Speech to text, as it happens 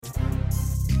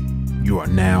You are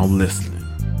now listening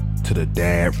to the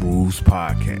Dad Rules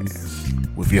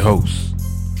Podcast with your hosts,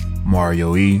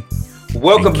 Mario E.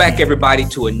 Welcome back, everybody,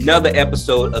 to another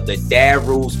episode of the Dad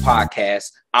Rules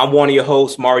Podcast. I'm one of your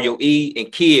hosts, Mario E.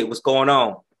 And Kid, what's going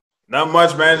on? Not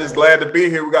much, man. Just glad to be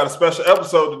here. We got a special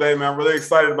episode today, man. I'm really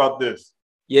excited about this.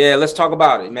 Yeah, let's talk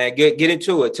about it, man. Get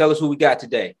into it. Tell us who we got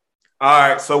today. All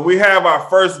right, so we have our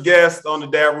first guest on the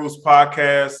Dad Rules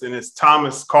Podcast, and it's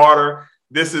Thomas Carter.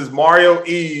 This is Mario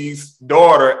E.'s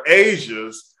daughter,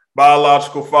 Asia's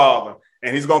biological father,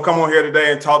 and he's going to come on here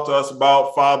today and talk to us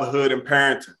about fatherhood and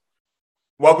parenting.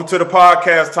 Welcome to the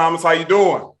podcast, Thomas. How you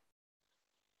doing?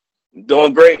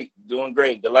 Doing great.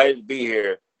 Delighted to be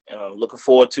here. Looking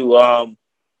forward to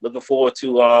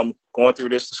going through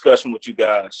this discussion with you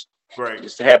guys. Great.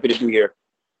 Just happy to be here.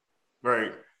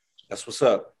 Great. That's what's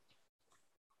up.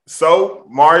 So,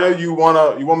 Mario, you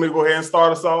want me to go ahead and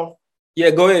start us off? Yeah,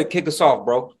 go ahead. Kick us off,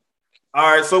 bro.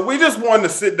 All right. So we just wanted to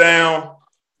sit down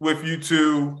with you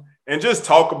two and just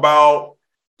talk about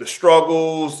the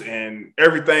struggles and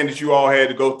everything that you all had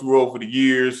to go through over the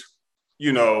years,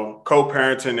 you know,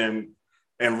 co-parenting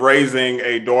and raising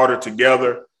a daughter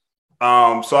together.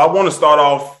 So I want to start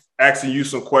off asking you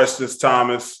some questions,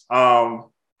 Thomas.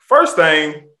 First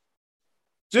thing,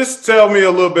 just tell me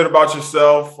a little bit about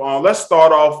yourself. Let's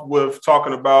start off with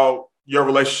talking about your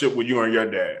relationship with you and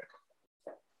your dad.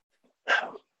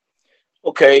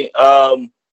 Okay.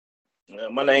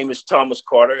 My name is Thomas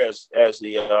Carter, as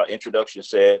the introduction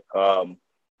said. I'm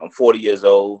 40 years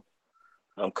old.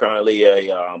 I'm currently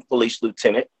a police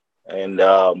lieutenant, and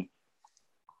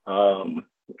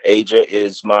Asia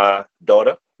is my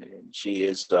daughter, and she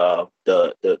is the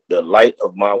light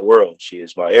of my world. She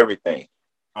is my everything.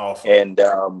 Awesome. And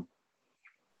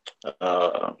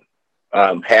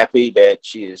I'm happy that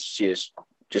she is just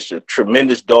a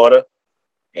tremendous daughter.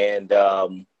 And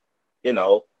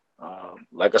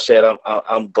like I said,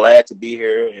 I'm glad to be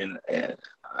here, and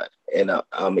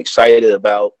I'm excited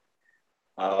about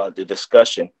the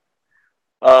discussion.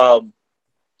 You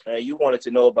wanted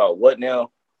to know about what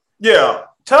now? Yeah,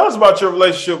 tell us about your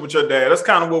relationship with your dad. That's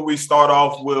kind of what we start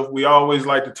off with. We always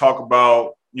like to talk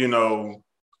about,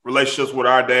 relationships with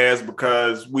our dads,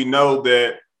 because we know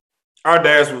that our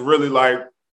dads were really, like,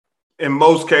 in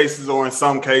most cases or in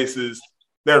some cases,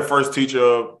 they're the first teacher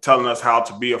of telling us how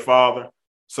to be a father.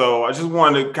 So I just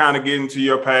wanted to kind of get into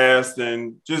your past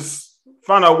and just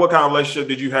find out what kind of relationship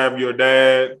did you have with your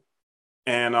dad,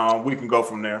 and we can go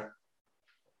from there.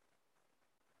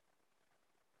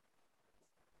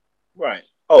 Right.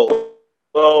 Oh,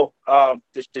 well,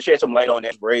 to shed some light on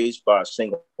that, raised by a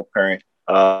single parent,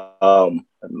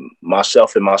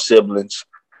 myself and my siblings.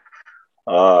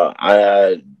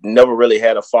 I never really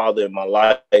had a father in my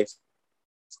life.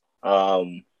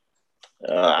 I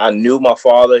knew my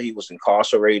father. He was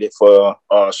incarcerated for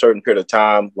a certain period of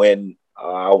time when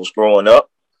I was growing up.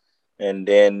 And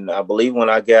then I believe when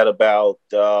I got about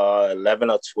 11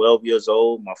 or 12 years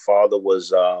old, my father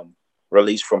was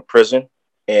released from prison.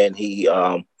 And he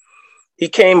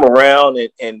came around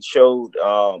and showed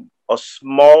a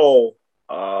small,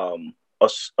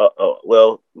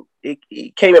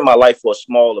 he came in my life for a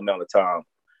small amount of time,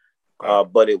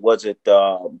 but it wasn't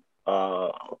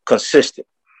consistent.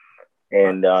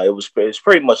 And it was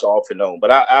pretty much off and on.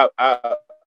 But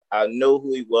I know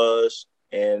who he was,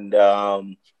 and but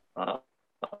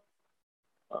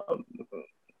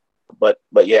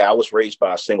yeah, I was raised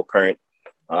by a single parent.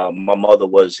 My mother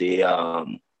was the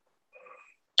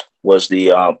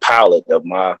pilot of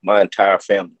my entire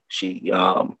family. She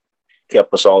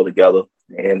kept us all together,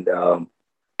 and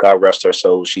God rest her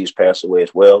soul, she's passed away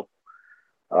as well.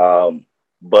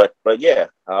 But yeah,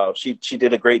 she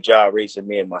did a great job raising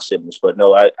me and my siblings. But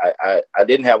no, I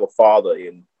didn't have a father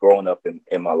growing up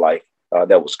in my life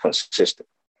that was consistent.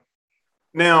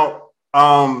 Now,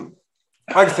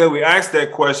 like I said, we asked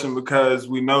that question because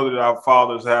we know that our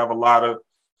fathers have a lot of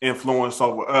influence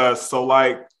over us. So,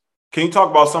 like, can you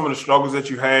talk about some of the struggles that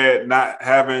you had not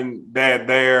having dad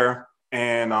there?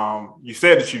 And you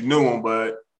said that you knew him,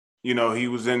 but he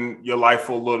was in your life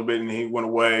for a little bit and he went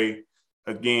away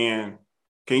again.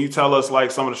 Can you tell us, like,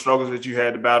 some of the struggles that you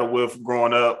had to battle with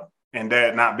growing up and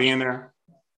dad not being there?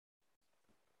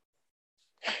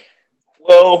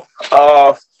 Well,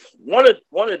 one of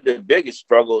the biggest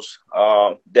struggles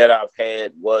that I've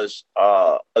had was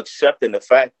accepting the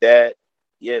fact that,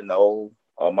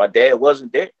 my dad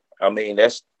wasn't there. I mean,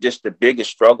 that's just the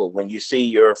biggest struggle when you see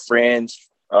your friends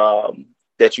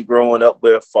that you're growing up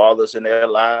with, fathers in their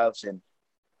lives and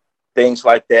things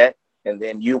like that. And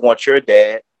then you want your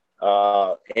dad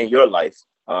in your life.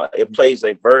 It plays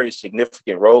a very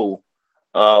significant role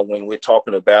when we're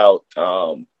talking about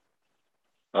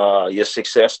your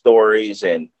success stories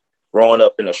and growing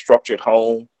up in a structured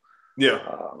home. Yeah.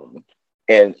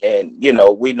 And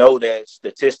we know that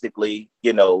statistically,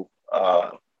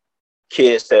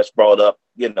 kids that's brought up,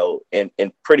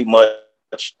 in pretty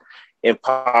much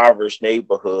impoverished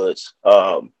neighborhoods,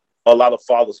 a lot of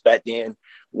fathers back then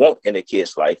won't in a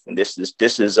kid's life. And this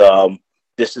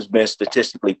has been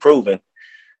statistically proven.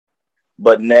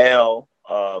 But now,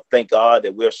 thank God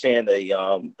that we're seeing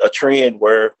a trend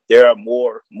where there are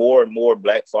more and more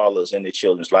Black fathers in the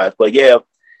children's lives. But yeah,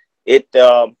 it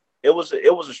was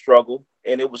a struggle,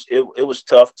 and it was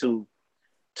tough to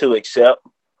accept.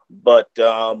 But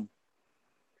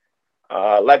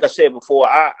like I said before,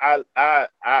 I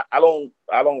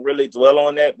don't really dwell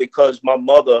on that, because my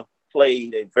mother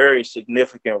played a very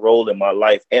significant role in my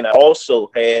life, and I also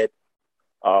had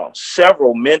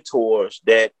several mentors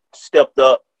that stepped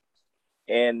up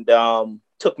and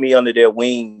took me under their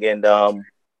wing and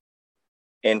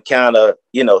kind of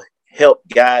helped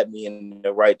guide me in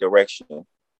the right direction.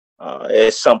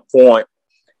 At some point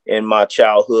in my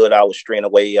childhood, I was straying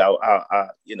away. I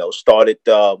started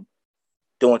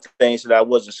doing things that I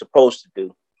wasn't supposed to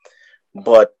do.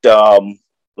 But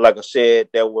like I said,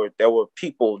 there were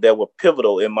people that were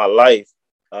pivotal in my life,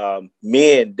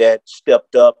 men that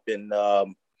stepped up and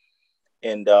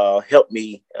helped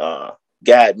me,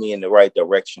 guide me in the right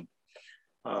direction.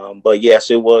 But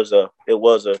yes, it was a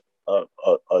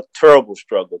terrible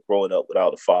struggle growing up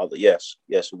without a father. Yes,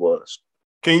 it was.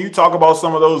 Can you talk about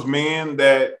some of those men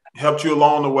that helped you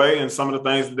along the way and some of the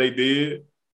things that they did,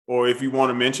 or if you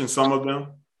want to mention some of them?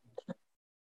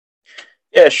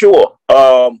 Yeah, sure.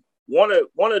 One of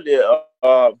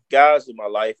the guys in my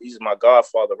life, he's my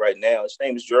godfather right now. His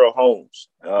name is Gerald Holmes.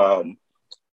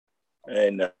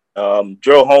 And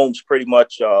Gerald Holmes pretty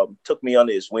much took me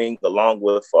under his wing, along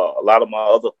with a lot of my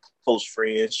other close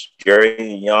friends,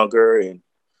 Jerry and Younger. And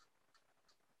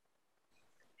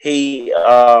he,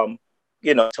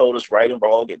 told us right and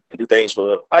wrong and do things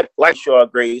for, like sure our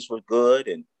grades were good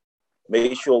and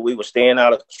made sure we were staying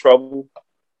out of trouble.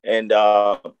 And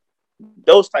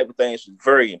those type of things was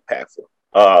very impactful.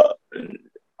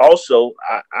 Also,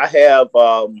 I have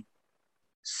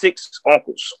 6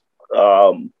 uncles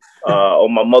on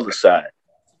my mother's side,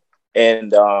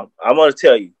 and I'm going to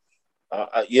tell you,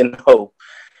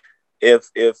 if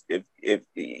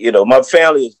my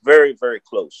family is very, very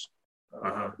close.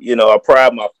 I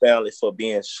pride my family for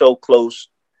being so close,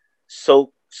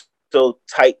 so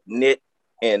tight knit,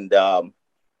 and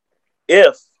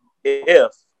if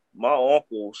my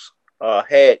uncles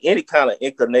had any kind of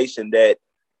inclination that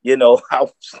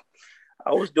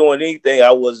I was doing anything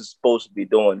I wasn't supposed to be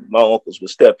doing, my uncles would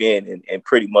step in and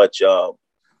pretty much do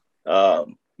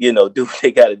what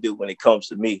they got to do when it comes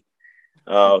to me.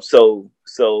 So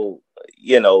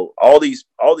all these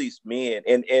men,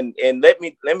 and let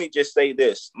me just say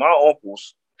this: my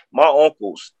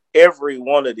uncles, every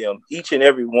one of them, each and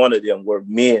every one of them were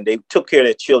men. They took care of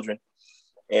their children,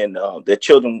 and their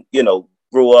children,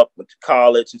 grew up, went to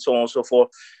college, and so on and so forth.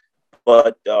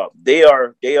 But they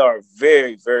are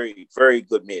very, very, very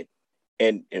good men.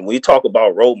 And we talk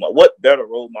about role model. What better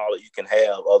role model you can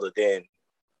have other than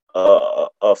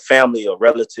a family or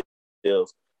relative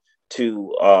to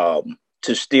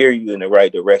steer you in the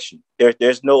right direction?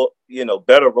 There's no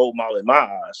better role model in my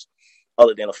eyes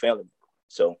other than a family member.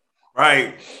 So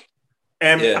right.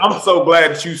 And yeah. I'm so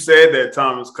glad that you said that,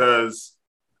 Thomas, because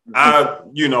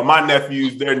my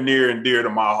nephews, they're near and dear to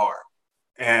my heart.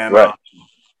 And right.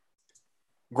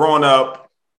 Growing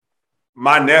up,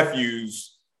 my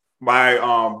nephews, my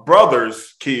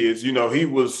brother's kids, he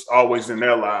was always in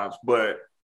their lives. But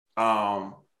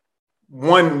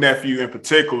one nephew in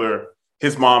particular,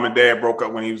 his mom and dad broke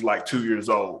up when he was like 2 years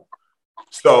old.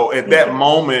 So at that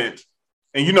moment,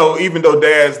 and even though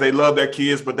dads, they love their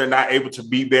kids, but they're not able to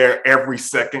be there every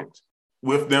second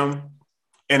with them.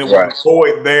 And it was a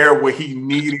void there where he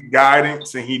needed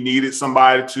guidance and he needed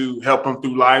somebody to help him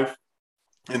through life.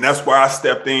 And that's where I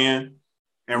stepped in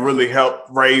and really helped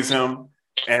raise him,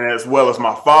 and as well as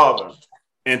my father.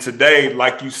 And today,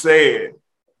 like you said,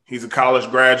 he's a college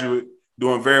graduate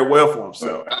doing very well for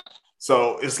himself.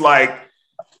 So it's like,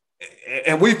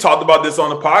 and we've talked about this on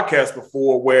the podcast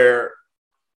before, where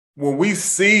when we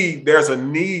see there's a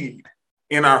need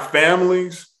in our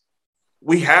families,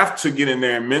 we have to get in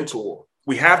there and mentor.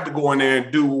 We have to go in there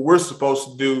and do what we're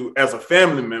supposed to do as a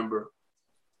family member,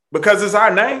 because it's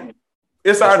our name.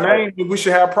 It's That's our name, and we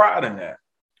should have pride in that.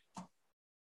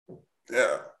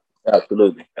 Yeah,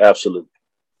 absolutely.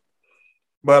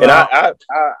 But and I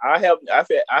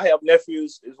have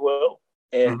nephews as well,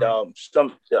 and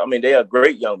they are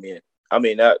great young men. I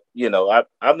mean, I'm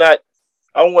not.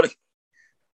 I don't want to.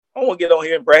 I won't get on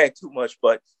here and brag too much,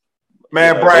 but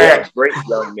Man, they are Brad. great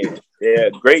young men. They're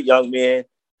great young men,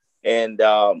 and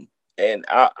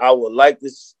I would like to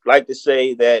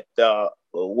say that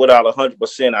without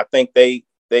 100%, I think they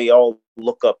all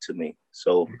look up to me.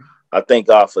 So I thank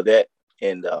God for that,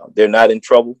 and they're not in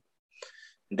trouble.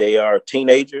 They are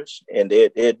teenagers, and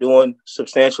they're doing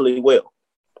substantially well.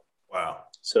 Wow.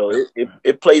 So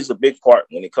it plays a big part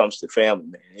when it comes to family,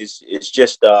 man. It's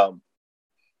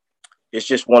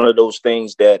just one of those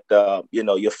things that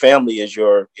your family is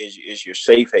your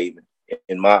safe haven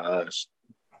in my eyes.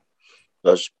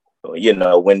 Because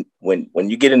when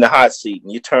you get in the hot seat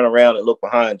and you turn around and look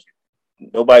behind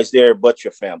you, nobody's there but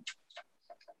your family.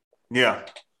 Yeah,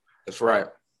 That's right.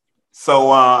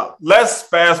 So let's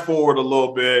fast forward a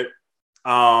little bit,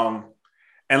 and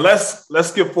let's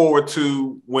skip forward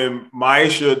to when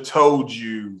Maisha told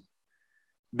you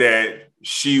that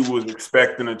she was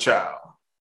expecting a child.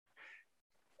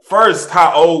 First,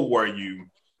 how old were you,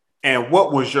 and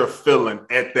what was your feeling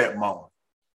at that moment?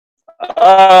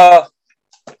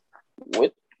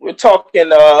 We're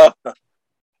talking. I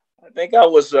think I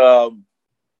was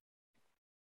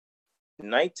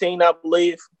 19, I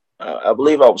believe. I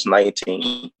believe I was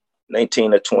 19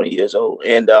 or 20 years old.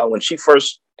 And when she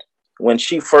first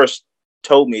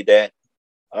told me that,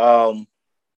 I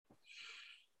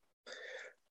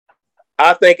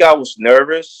think I was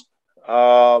nervous,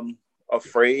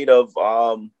 afraid of,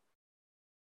 the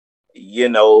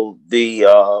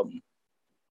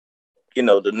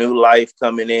new life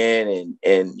coming in,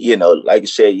 and like I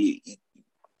said, you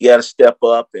got to step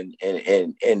up and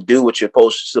do what you're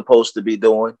supposed to be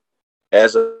doing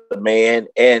as a man.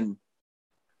 And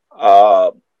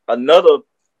another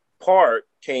part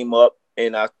came up,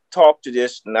 and I talked to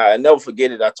this, and I never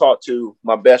forget it. I talked to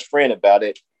my best friend about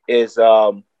it. Is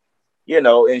ensuring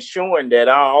that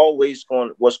I always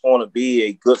was going to be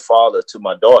a good father to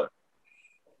my daughter.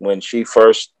 When she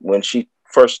first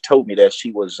told me that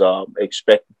she was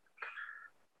expecting,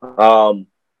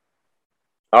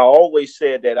 I always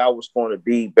said that I was going to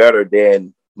be better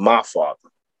than my father.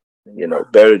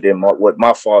 Better than what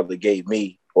my father gave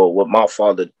me, or what my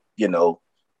father,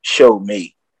 showed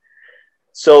me.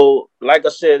 So, like I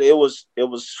said, it was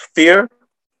fear.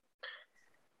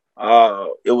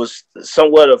 It was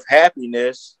somewhat of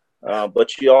happiness,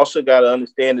 but you also got to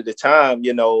understand at the time,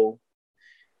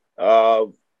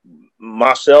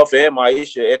 myself and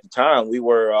Maisha at the time, we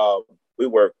were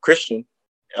Christian.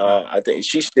 I think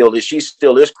she still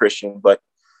is Christian, but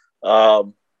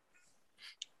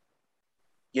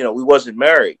we wasn't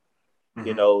married.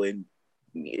 Mm-hmm. And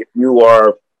if you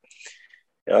are,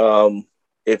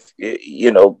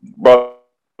 brought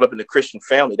up in a Christian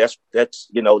family, that's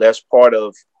part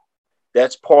of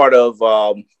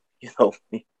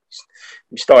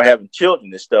you start having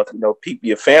children and stuff, people,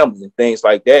 your family and things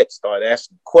like that start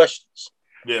asking questions.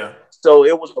 Yeah. So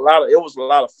it was a lot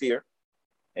of fear,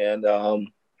 and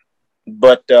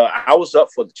but I was up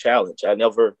for the challenge. I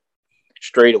never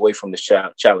strayed away from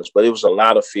the challenge, but it was a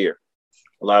lot of fear.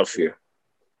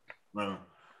 Man.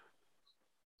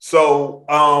 So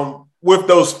with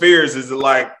those fears, is it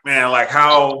like, man, like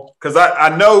how, because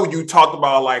I know you talked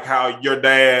about like how your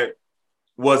dad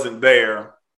wasn't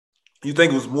there. You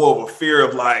think it was more of a fear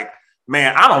of like,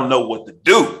 man, I don't know what to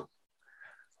do.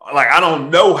 Like, I don't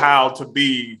know how to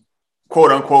be,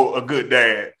 quote unquote, a good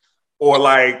dad. Or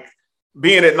like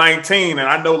being at 19, and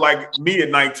I know like me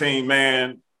at 19,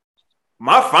 man,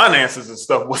 my finances and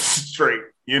stuff was straight,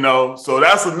 So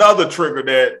that's another trigger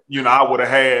that, I would have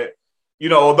had.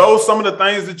 Are those some of the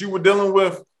things that you were dealing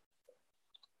with?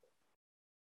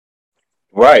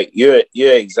 Right. You're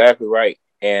exactly right.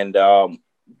 And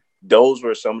those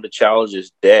were some of the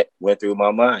challenges that went through my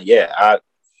mind. Yeah,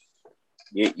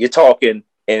 you're talking,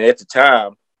 and at the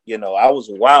time, I was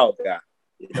a wild guy.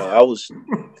 I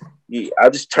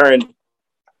just turned.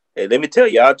 Hey, let me tell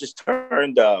you, I just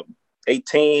turned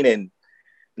 18 and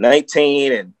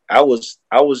 19, and I was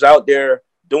out there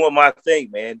doing my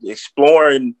thing, man,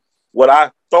 exploring what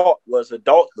I thought was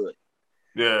adulthood.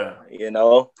 Yeah.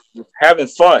 Having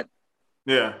fun.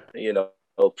 Yeah.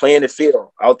 Playing the field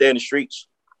out there in the streets.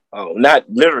 Not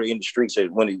literally in the streets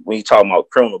when you talk about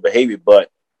criminal behavior,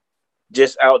 but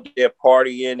just out there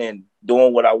partying and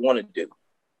doing what I want to do.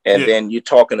 And then you're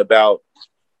talking about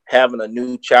having a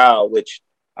new child, which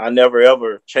I never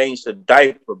ever changed a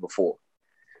diaper before.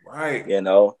 Right.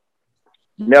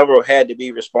 Never had to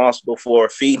be responsible for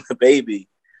feeding the baby,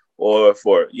 or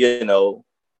for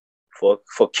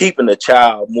keeping a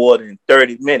child more than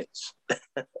 30 minutes.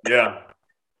 Yeah.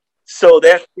 So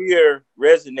that fear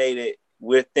resonated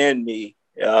within me.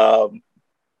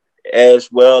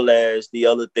 as well as the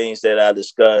other things that I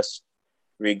discussed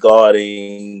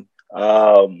regarding,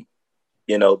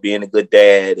 being a good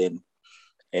dad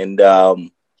and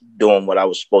doing what I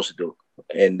was supposed to do.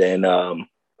 And then,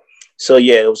 so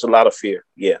yeah, it was a lot of fear.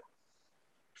 Yeah.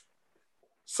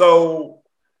 So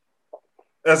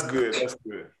that's good. That's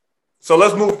good. So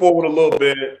let's move forward a little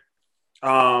bit.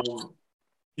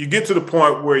 You get to the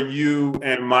point where you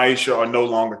and Maisha are no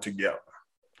longer together.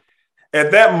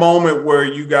 At that moment where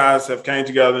you guys have came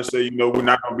together and said, we're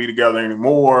not going to be together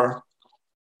anymore,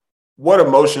 what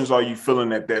emotions are you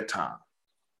feeling at that time?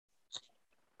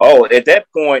 Oh, at that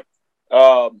point,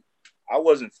 I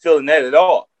wasn't feeling that at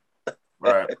all.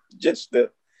 Right. Just the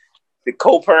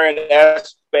co-parent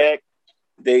aspect,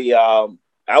 I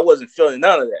wasn't feeling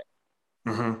none of that.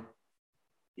 Mm-hmm.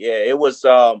 Yeah, it was,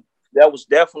 that was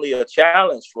definitely a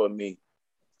challenge for me.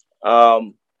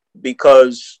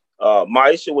 Because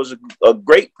Maisha was a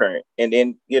great parent. And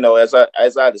then, as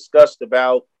I discussed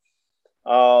about,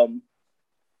 doing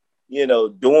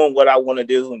what I want to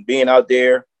do and being out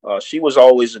there, she was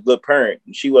always a good parent,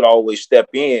 and she would always step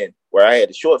in where I had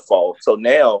a shortfall. So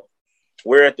now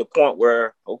we're at the point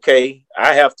where, okay,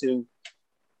 I have to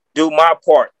do my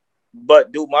part,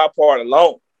 but do my part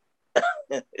alone.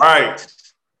 Right.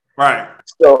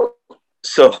 So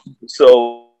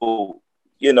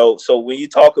when you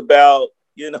talk about,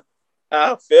 how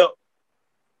I felt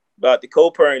about the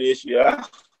co-parent issue, I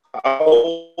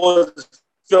wasn't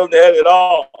feeling that at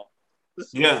all.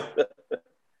 Yeah.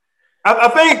 I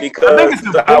think it's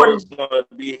important. I was going to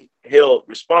be held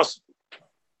responsible.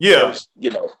 Yeah.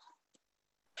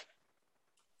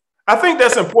 I think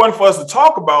that's important for us to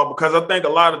talk about, because I think a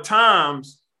lot of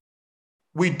times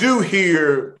we do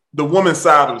hear the woman's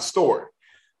side of the story.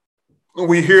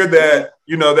 We hear that,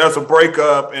 there's a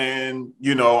breakup and,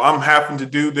 I'm having to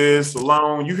do this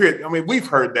alone. We've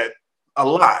heard that a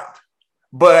lot.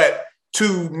 But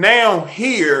to now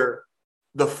hear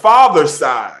the father's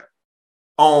side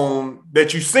on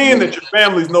that, you're seeing that your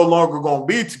family's no longer going to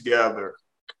be together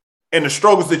and the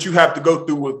struggles that you have to go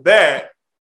through with that,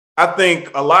 I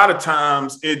think a lot of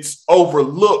times it's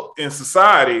overlooked in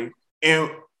society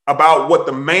and about what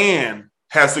the man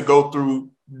has to go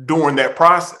through during that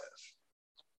process.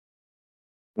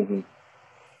 Mm-hmm.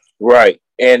 Right.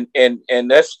 And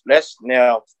that's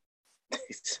now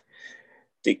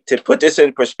to put this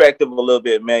in perspective a little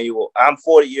bit, Manuel. I'm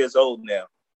 40 years old now.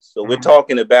 So we're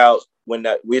talking about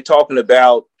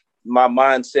my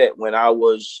mindset when I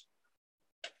was,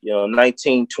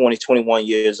 19, 20, 21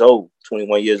 years old,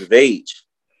 21 years of age.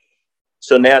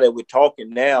 So now that we're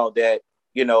talking now that,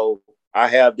 I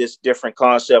have this different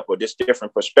concept or this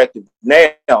different perspective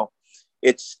now,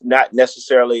 it's not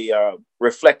necessarily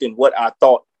reflecting what I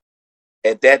thought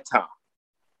at that time,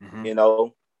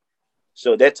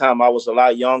 So at that time I was a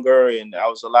lot younger and I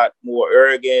was a lot more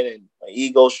arrogant and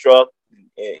ego struck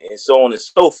and so on and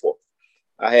so forth.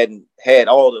 I hadn't had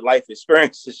all the life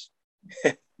experiences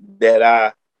that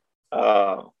I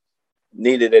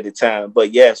needed at the time.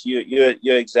 But yes,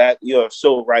 you're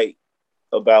so right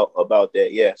about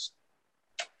that. Yes.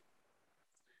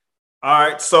 All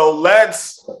right, so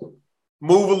let's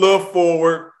move a little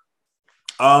forward.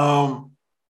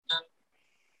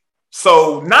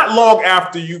 So not long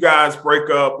after you guys break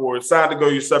up or decide to go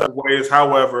your separate ways,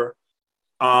 however,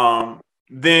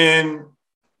 then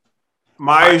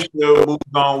Maisha moved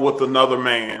on with another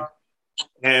man,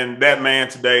 and that man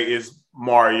today is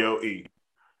Mario E.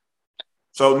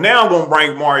 So now I'm going to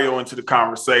bring Mario into the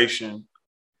conversation.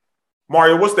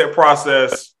 Mario, what's that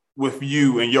process with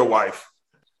you and your wife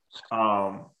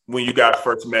when you guys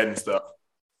first met and stuff?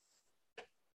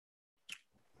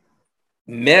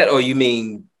 Met, or you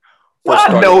mean? Well,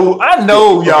 I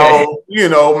know y'all,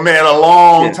 okay. Met a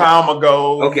long time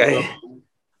ago. Okay.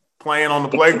 Playing on the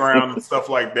playground and stuff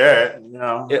like that.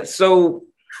 Yeah, so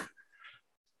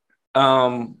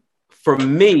for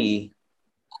me,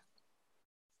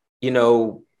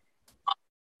 when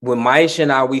Maisha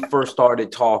and I, we first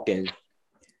started talking,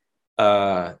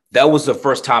 that was the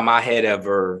first time I had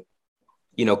ever,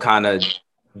 kind of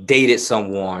dated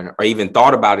someone or even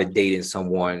thought about it dating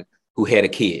someone who had a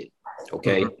kid.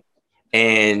 Okay. Mm-hmm.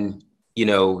 And,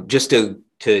 just to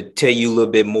tell you a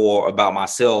little bit more about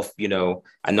myself, I know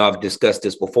I've discussed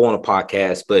this before on the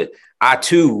podcast, but I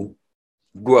too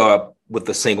grew up with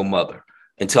a single mother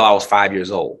until I was 5 years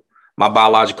old. My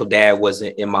biological dad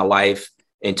wasn't in my life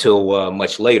until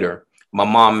much later. My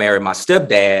mom married my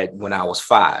stepdad when I was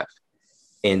 5.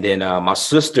 And then my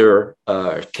sister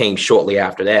came shortly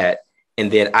after that. And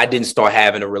then I didn't start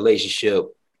having a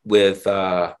relationship with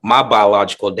my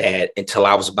biological dad until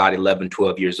I was about 11,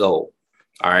 12 years old.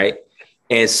 All right.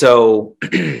 And so,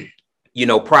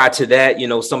 prior to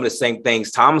that, some of the same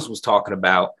things Thomas was talking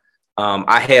about,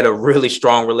 I had a really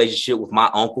strong relationship with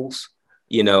my uncles.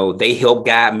 They helped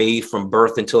guide me from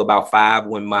birth until about 5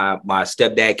 when my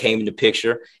stepdad came in the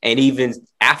picture. And even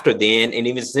after then, and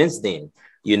even since then,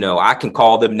 I can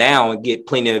call them now and get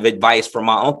plenty of advice from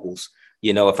my uncles.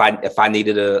 If I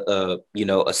needed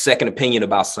a second opinion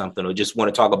about something or just want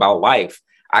to talk about life,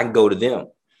 I can go to them,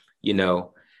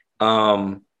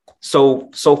 So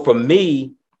for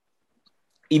me,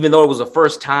 even though it was the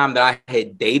first time that I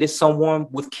had dated someone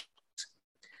with kids,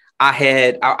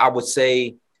 I would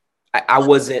say I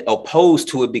wasn't opposed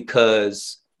to it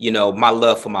because, my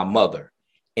love for my mother,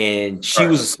 and she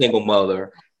was a single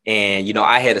mother, and,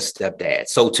 I had a stepdad.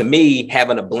 So to me,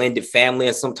 having a blended family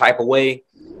in some type of way,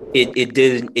 it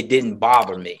didn't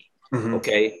bother me. Mm-hmm.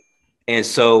 Okay. And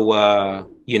so,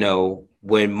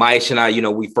 when Maish and I,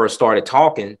 we first started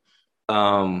talking,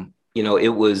 it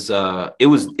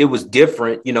was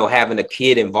different, having a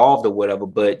kid involved or whatever,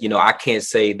 but, I can't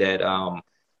say that,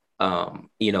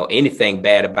 anything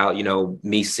bad about,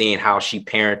 me seeing how she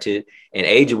parented, and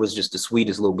Aja was just the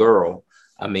sweetest little girl.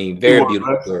 I mean, very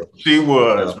beautiful girl. She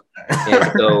was.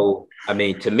 And so, I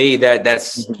mean, to me,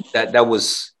 those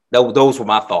were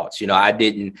my thoughts. I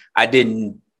didn't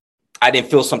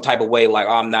feel some type of way like,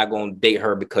 oh, I'm not going to date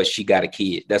her because she got a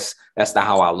kid. That's not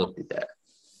how I looked at that.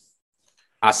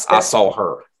 I saw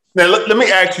her. Now, let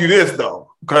me ask you this,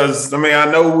 though, because,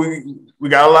 I know we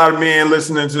got a lot of men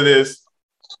listening to this.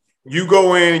 You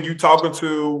go in and you talking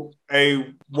to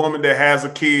a woman that has a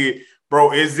kid,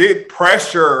 bro, is it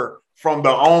pressure from the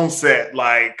onset?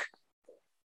 Like,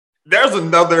 there's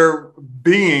another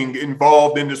being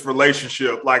involved in this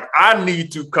relationship. Like, I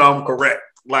need to come correct.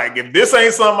 Like, if this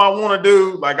ain't something I want to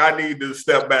do, like, I need to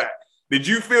step back. Did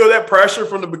you feel that pressure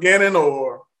from the beginning,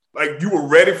 or like you were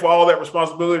ready for all that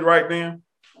responsibility right then?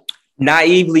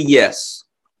 Naively, yes.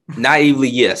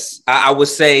 I would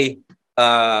say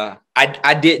I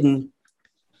didn't.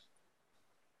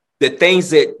 The things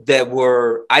that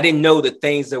were, I didn't know the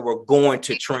things that were going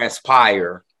to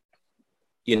transpire,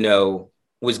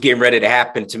 was getting ready to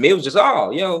happen to me. It was just,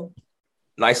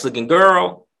 nice looking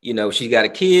girl, she got a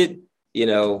kid,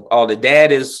 all the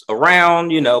dad is around,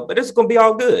 but it's going to be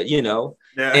all good,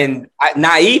 Yeah. And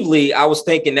naively, I was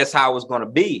thinking that's how it was going to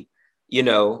be,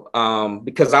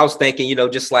 because I was thinking,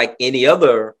 just like any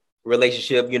other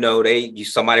relationship,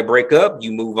 somebody break up,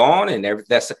 you move on, and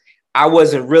everything. I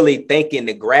wasn't really thinking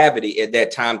the gravity at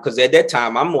that time, because at that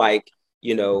time I'm like,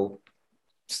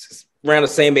 around the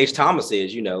same age Thomas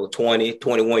is, 20,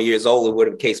 21 years old, or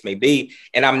whatever the case may be.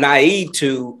 And I'm naive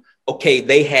to, okay,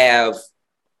 they had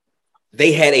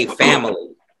a family.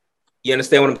 You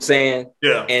understand what I'm saying?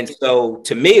 Yeah. And so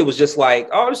to me, it was just like,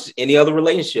 oh, it's just any other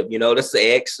relationship, that's the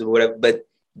ex or whatever. But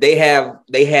they have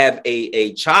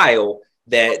a child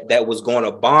that was going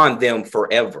to bond them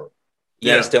forever.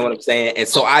 You understand what I'm saying? And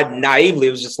so I naively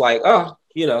was just like, oh,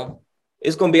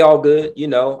 it's going to be all good.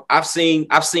 I've seen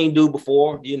dude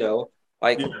before,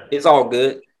 it's all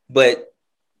good, but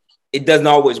it doesn't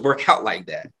always work out like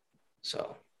that.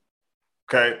 So.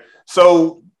 Okay.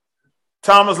 So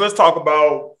Thomas, let's talk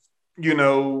about,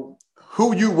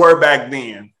 who you were back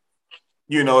then.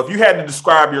 If you had to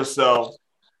describe yourself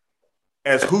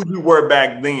as who you were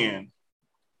back then,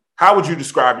 how would you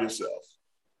describe yourself?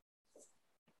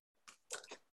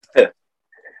 To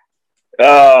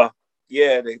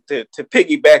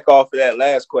piggyback off of that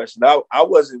last question, I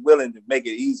wasn't willing to make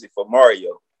it easy for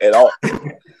Mario at all.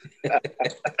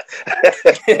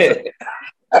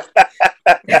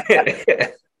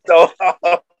 So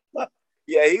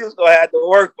he was gonna have to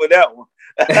work for that one.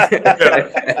 So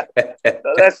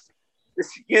that's,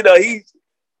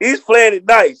 he's playing it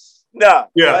nice. I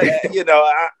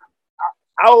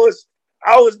was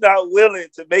not willing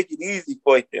to make it easy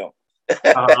for him.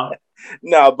 Uh-huh.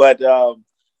 No, but yeah.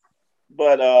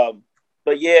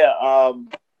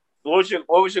 What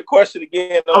was your question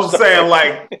again? I'm saying,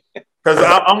 like, because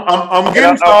I'm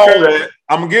getting to all that.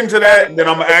 I'm getting to that, and then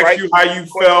I'm gonna ask you how you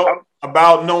felt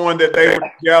about knowing that they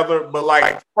were together. But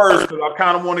like first, because I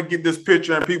kind of want to get this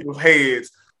picture in people's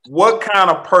heads. What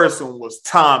kind of person was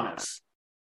Thomas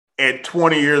at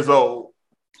 20 years old?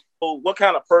 Well, what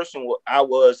kind of person I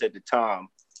was at the time?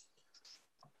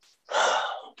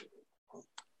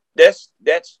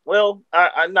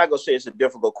 I'm not gonna say it's a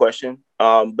difficult question,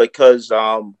 because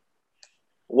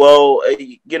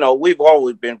we've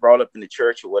always been brought up in the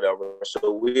church or whatever,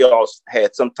 so we all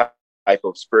had some type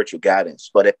of spiritual guidance.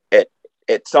 But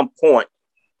at some point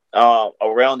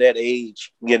around that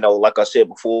age, like I said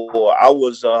before, I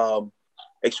was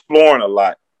exploring a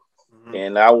lot,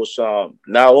 And I was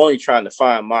not only trying to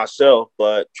find myself,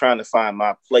 but trying to find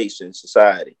my place in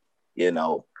society. You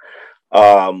know,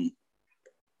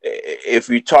 if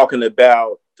you're talking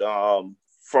about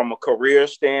from a career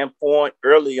standpoint,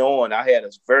 early on, I had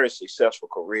a very successful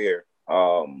career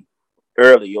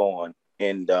early on.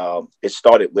 And it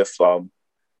started with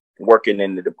working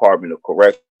in the Department of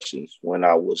Corrections when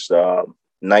I was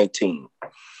 19.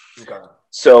 Okay.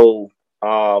 So,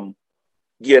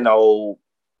 you know,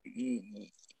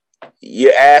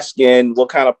 you're asking what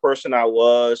kind of person I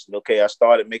was. Okay, I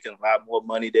started making a lot more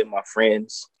money than my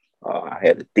friends. I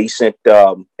had a decent,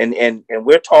 and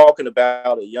we're talking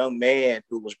about a young man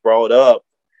who was brought up,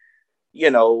 you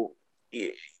know,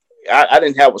 I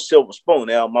didn't have a silver spoon.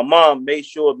 Now, my mom made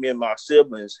sure me and my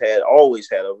siblings had always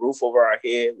had a roof over our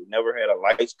head. We never had our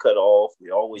lights cut off.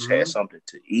 We always had something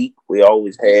to eat. We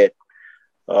always had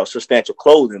substantial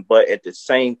clothing. But at the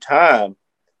same time,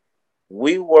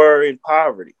 we were in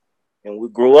poverty and we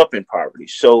grew up in poverty.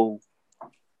 So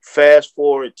fast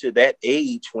forward to that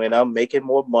age when I'm making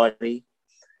more money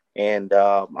and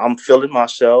I'm feeling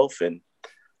myself and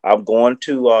I'm going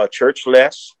to church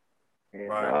less. And,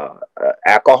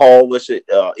 alcohol was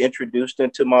introduced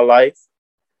into my life,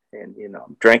 and you know,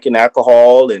 I'm drinking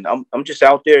alcohol, and I'm just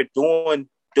out there doing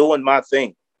my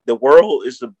thing. The world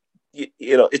is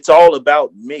it's all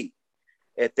about me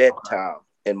at that time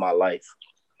in my life.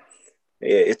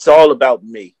 Yeah, it's all about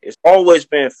me. It's always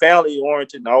been family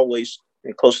oriented, and always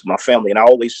been close to my family, and I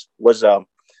always was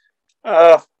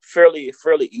fairly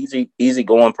easy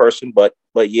going person. But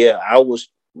yeah, I was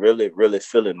really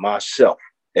feeling myself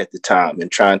at the time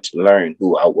and trying to learn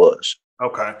who I was.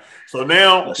 Okay. So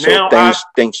now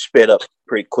things sped up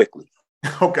pretty quickly.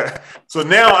 Okay. So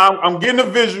now I'm getting a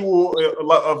visual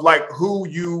of like who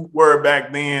you were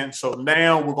back then. So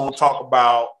now we're going to talk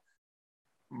about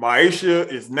Maisha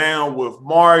is now with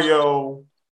Mario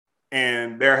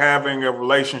and they're having a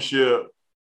relationship.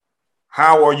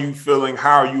 How are you feeling?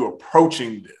 How are you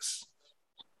approaching this?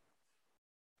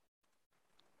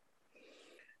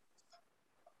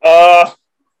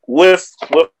 With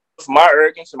my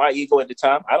arrogance and my ego at the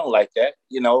time, I don't like that.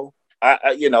 You know,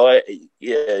 I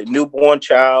newborn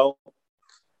child,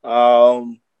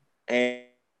 and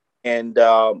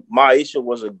Maisha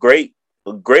was a great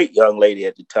young lady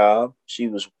at the time. She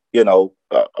was,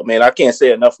 I can't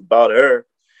say enough about her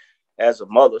as a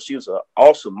mother. She was an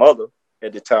awesome mother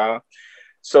at the time.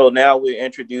 So now we're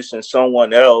introducing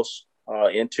someone else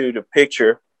into the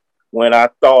picture when I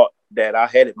thought that I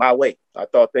had it my way. I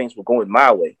thought things were going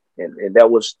my way. And that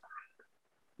was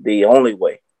the only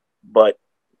way. But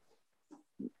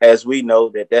as we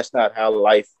know, that's not how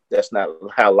life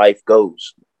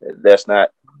goes. That's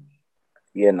not,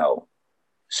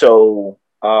 So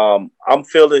I'm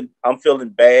feeling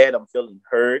bad. I'm feeling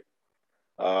hurt.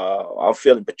 I'm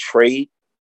feeling betrayed.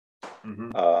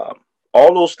 Mm-hmm.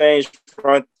 All those things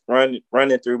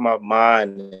running through my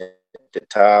mind at the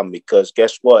time, because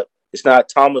guess what? It's not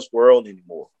Thomas' world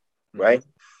anymore, right? Mm-hmm.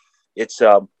 It's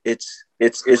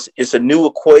a new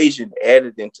equation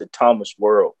added into Thomas'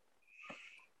 world,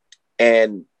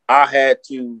 and I had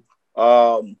to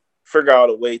figure out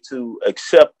a way to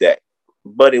accept that,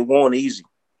 but it wasn't easy.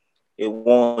 It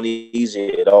wasn't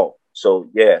easy at all. So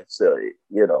yeah,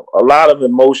 a lot of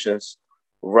emotions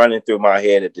running through my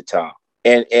head at the time,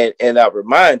 and I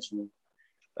remind you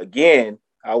again,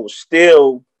 I was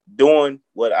still doing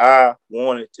what I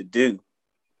wanted to do,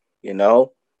 and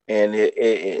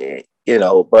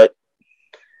but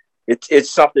it's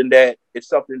something that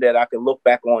I can look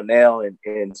back on now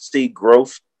and see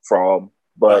growth from.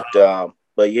 But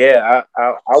yeah,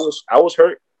 I was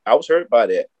hurt. I was hurt by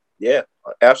that. Yeah,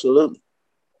 absolutely.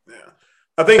 Yeah.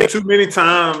 I think too many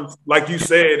times, like you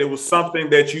said, it was something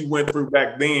that you went through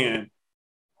back then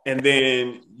and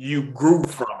then you grew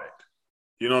from it.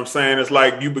 You know what I'm saying? It's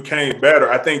like you became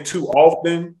better. I think too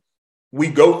often we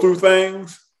go through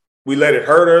things, we let it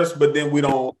hurt us, but then we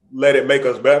don't let it make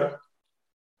us better.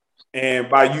 And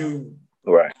by you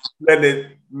letting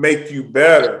it make you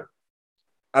better,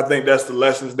 I think that's the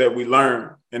lessons that we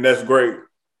learn, and that's great.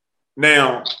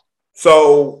 Now,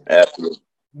 so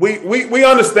we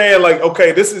understand, like,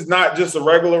 okay, this is not just a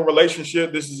regular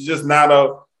relationship. This is just not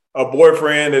a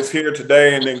boyfriend that's here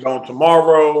today and then gone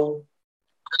tomorrow.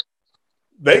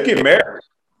 They get married.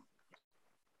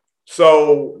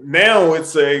 So now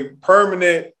it's a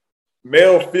permanent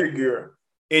male figure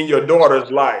in your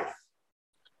daughter's life.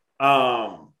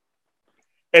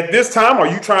 At this time, are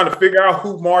you trying to figure out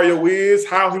who Mario is,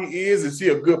 how he is? Is he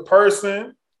a good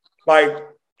person? Like,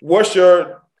 what's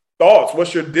your thoughts?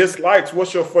 What's your dislikes?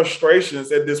 What's your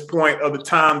frustrations at this point of the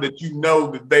time that you know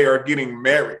that they are getting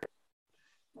married?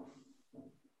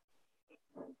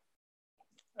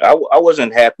 I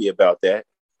wasn't happy about that.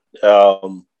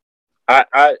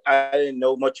 I didn't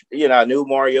know much. I knew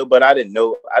Mario, but I didn't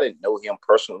know him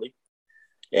personally.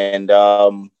 And I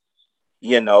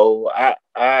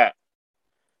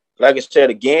like I said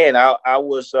again, I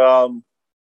was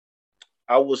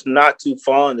not too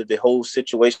fond of the whole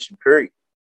situation. Period.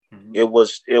 Mm-hmm. It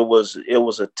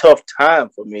was a tough time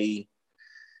for me,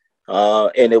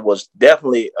 and it was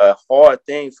definitely a hard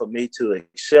thing for me to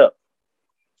accept.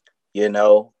 And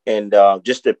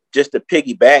just to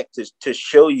piggyback to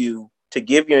show you, to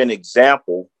give you an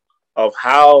example of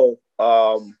how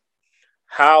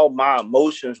my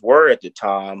emotions were at the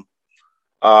time.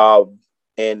 And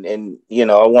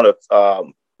I want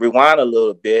to rewind a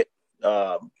little bit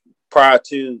prior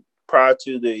to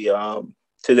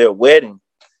their wedding,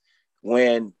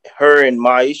 when her and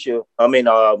Mario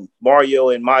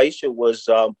and Maisha was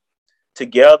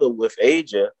together with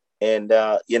Aja, and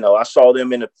I saw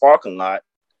them in the parking lot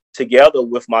together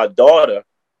with my daughter.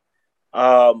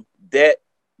 That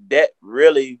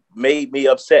really made me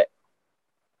upset,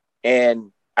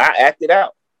 and I acted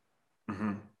out.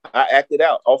 Mm-hmm. I acted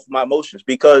out off my emotions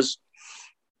because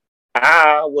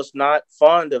I was not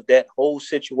fond of that whole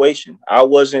situation. I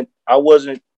wasn't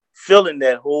feeling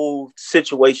that whole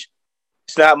situation.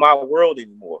 It's not my world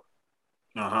anymore.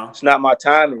 Uh-huh. It's not my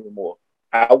time anymore.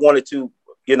 I wanted to,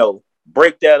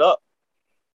 break that up.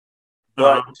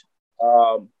 But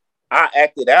I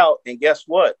acted out, and guess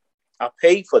what? I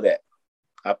paid for that.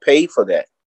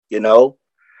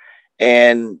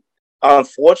 And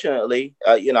unfortunately,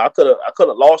 I could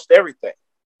have lost everything.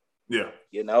 Yeah.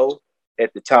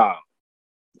 At the time,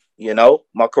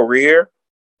 my career.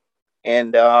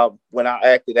 And when I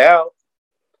acted out,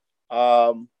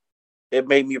 it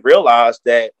made me realize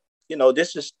that,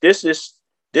 this is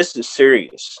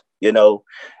serious, and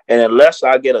unless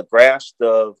I get a grasp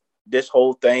of this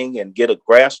whole thing and get a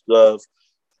grasp of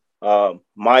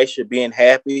Maisha being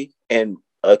happy and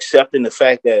accepting the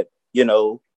fact that,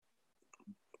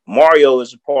 Mario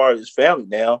is a part of his family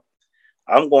now,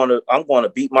 I'm going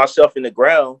to beat myself in the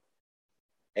ground,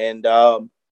 and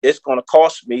it's going to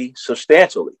cost me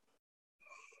substantially.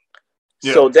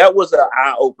 Yeah. So that was an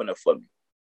eye opener for me.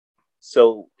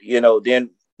 So, then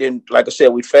like I said,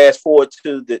 we fast forward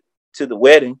to the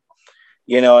wedding,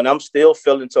 and I'm still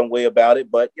feeling some way about it,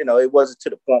 but it wasn't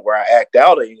to the point where I act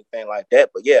out or anything like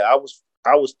that. But yeah, I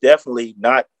was definitely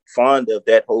not fond of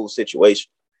that whole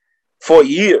situation for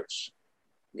years,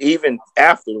 even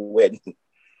after the wedding.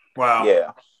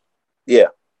 Wow. Yeah.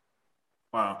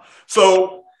 Wow.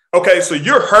 So, okay, so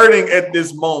you're hurting at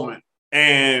this moment,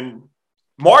 and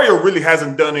Mario really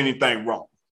hasn't done anything wrong.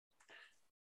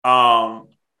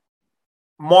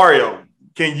 Mario,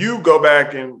 can you go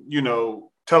back and,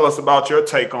 tell us about your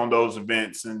take on those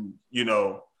events and,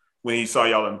 when he saw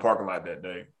y'all in the parking lot that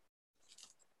day?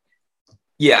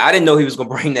 Yeah, I didn't know he was going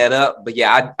to bring that up, but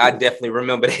yeah, I definitely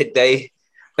remember that day.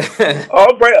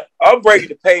 I'll break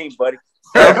the pain, buddy.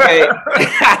 Okay.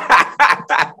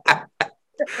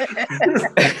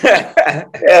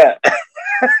 Yeah.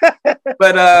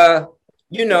 But I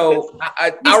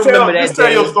remember that just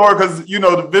tell your story, because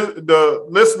the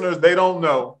listeners, they don't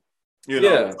know.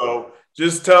 Yeah. So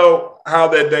just tell how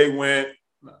that day went.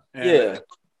 Yeah.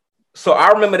 So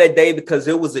I remember that day because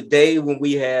it was a day when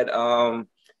we had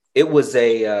it was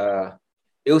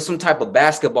some type of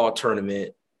basketball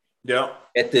tournament. Yeah.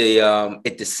 At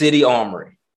the city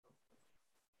armory.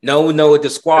 No, at the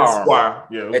Squire.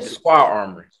 Yeah. At the Squire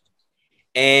Armory.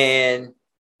 And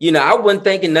I wasn't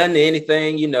thinking nothing to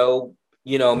anything, me and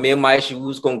Maisha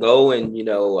was gonna go and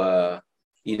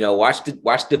watch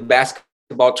the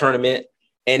basketball tournament.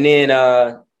 And then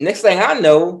next thing I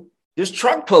know, this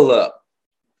truck pull up.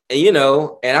 And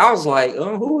and I was like,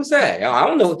 oh, who was that? I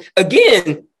don't know.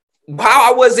 Again,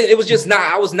 how I wasn't, it was just not,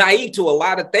 I was naive to a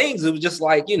lot of things. It was just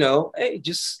like, hey,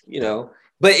 just,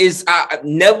 but I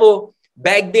never,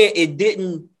 back then, it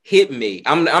didn't hit me.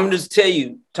 I'm just tell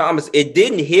you, Thomas, it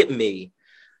didn't hit me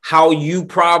how you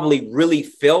probably really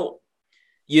felt,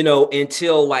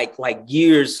 until like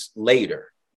years later,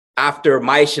 after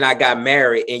Maisha and I got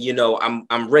married, and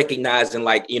I'm recognizing,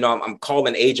 like, I'm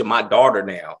calling age of my daughter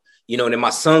now, and then my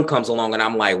son comes along and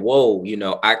I'm like, whoa,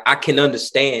 I can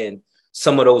understand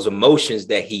some of those emotions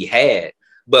that he had.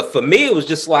 But for me, it was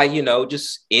just like,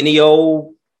 just any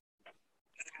old,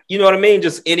 you know what I mean?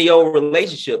 Just any old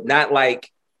relationship, not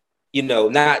like,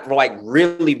 not like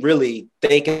really, really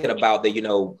thinking about that,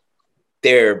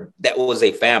 that was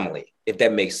a family, if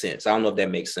that makes sense. I don't know if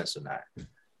that makes sense or not.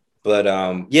 But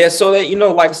yeah, so that,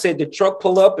 like I said, the truck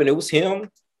pulled up and it was him.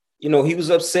 He was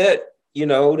upset,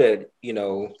 that,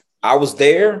 I was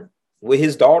there with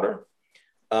his daughter.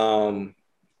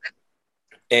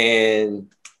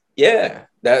 And yeah,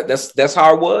 that's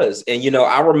how it was. And, you know,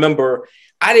 I remember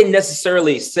I didn't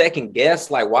necessarily second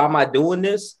guess, like, why am I doing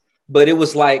this? But it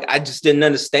was like, I just didn't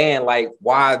understand, like,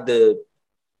 why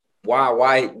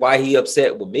he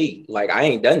upset with me. Like, I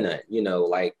ain't done nothing, you know,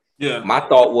 like, Yeah. my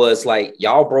thought was like,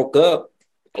 y'all broke up.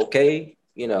 Okay.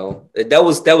 You know, that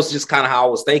was just kind of how I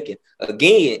was thinking.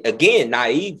 Again,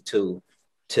 naive to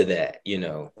that, you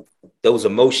know, those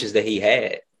emotions that he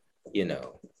had, you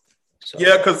know. So.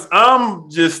 Yeah, because I'm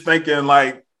just thinking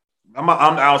like I'm the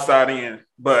outside in,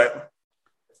 but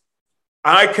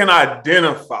I can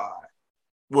identify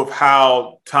with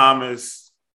how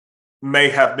Thomas may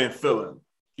have been feeling.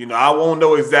 You know, I won't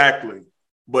know exactly,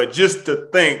 but just to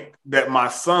think that my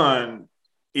son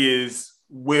is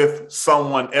with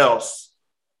someone else,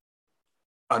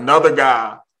 another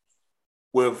guy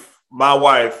with my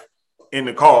wife in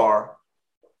the car,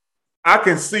 I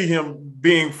can see him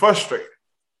being frustrated,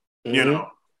 you know.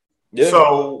 Yeah.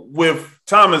 So with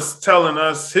Thomas telling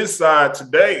us his side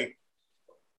today,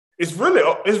 it's really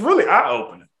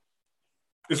eye-opening.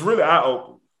 It's really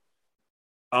eye-opening.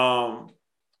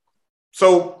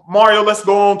 So Mario, let's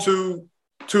go on to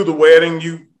the wedding.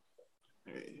 You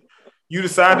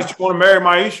decided you want to marry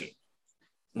Maisha.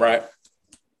 Right.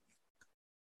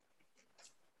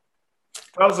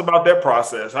 Tell us about that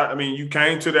process. I mean, you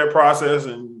came to that process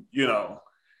and, you know.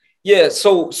 Yeah,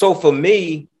 so for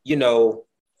me, you know,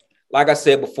 like I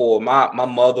said before, my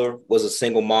mother was a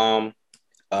single mom,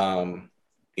 you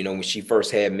know, when she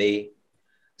first had me.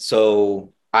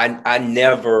 So I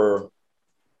never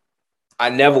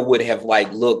would have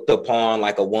like looked upon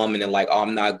like a woman and like, oh,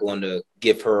 I'm not going to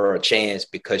give her a chance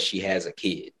because she has a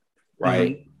kid,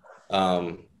 right?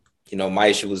 Mm-hmm. You know,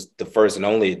 Maisha was the first and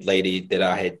only lady that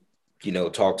I had, you know,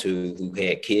 talked to who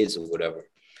had kids or whatever.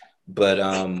 But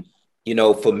you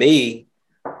know, for me,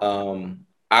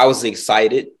 I was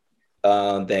excited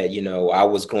that, you know, I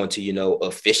was going to, you know,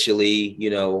 officially, you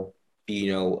know, be,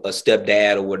 you know, a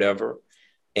stepdad or whatever.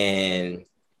 And,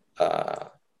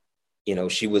 you know,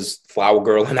 she was flower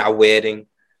girl in our wedding,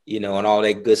 you know, and all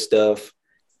that good stuff.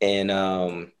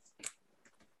 And,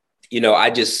 you know,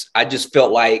 I just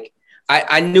felt like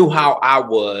I knew how I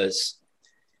was.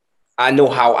 I know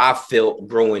how I felt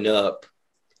growing up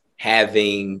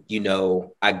having, you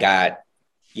know, I got,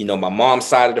 you know, my mom's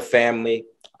side of the family.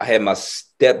 I had my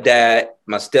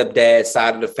stepdad's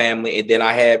side of the family. And then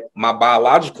I had my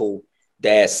biological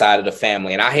dad's side of the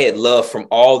family. And I had love from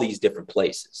all these different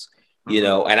places, you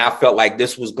know, and I felt like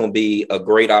this was going to be a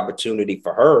great opportunity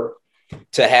for her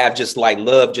to have just like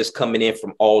love just coming in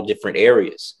from all different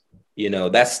areas. You know,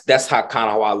 that's how kind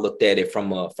of how I looked at it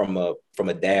from a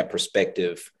dad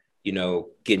perspective, you know,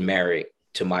 getting married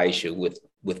to Maisha with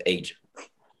Aja.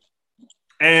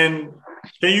 And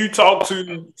can you talk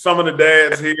to some of the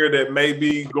dads here that may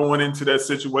be going into that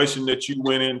situation that you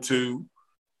went into?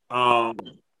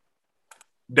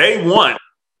 Day one,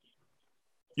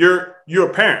 you're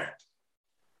a parent.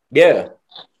 Yeah.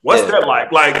 What's that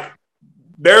like? Like,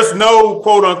 there's no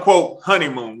quote unquote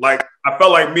honeymoon. Like, I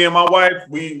felt like me and my wife,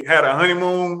 we had a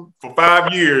honeymoon for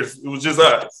 5 years. It was just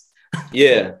us.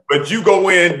 Yeah. But you go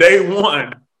in day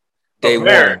one.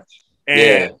 And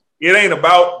it ain't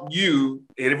about you.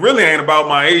 It really ain't about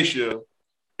Maisha.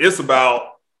 It's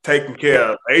about taking care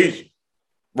of Asia.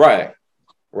 Right.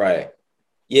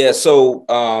 Yeah. So,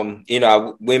 you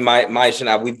know, when Maisha and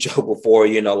I, we've joked before,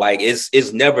 you know, like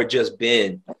it's never just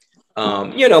been,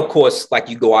 you know, of course, like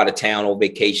you go out of town on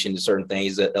vacation to certain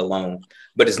things alone,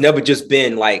 but it's never just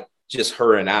been like just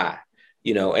her and I,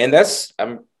 you know, and that's,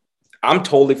 I'm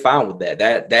totally fine with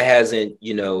that. That hasn't,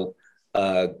 you know,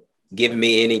 given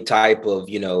me any type of,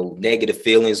 you know, negative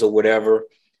feelings or whatever.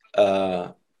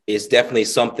 It's definitely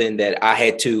something that I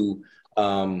had to,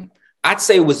 I'd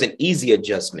say it was an easy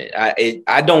adjustment.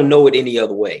 I don't know it any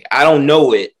other way. I don't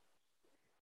know it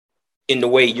in the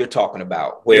way you're talking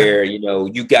about, where, you know,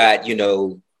 you got, you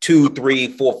know, 2, 3,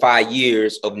 4, 5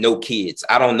 years of no kids.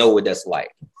 I don't know what that's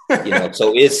like, you know,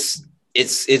 so it's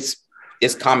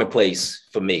commonplace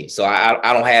for me. So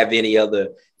I don't have any other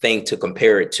thing to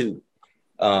compare it to.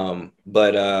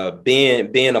 But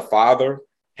being a father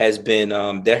has been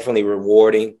definitely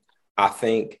rewarding. I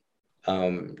think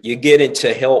you're getting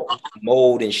to help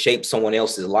mold and shape someone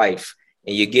else's life,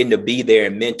 and you're getting to be there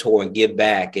and mentor and give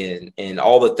back, and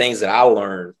all the things that I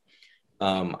learned,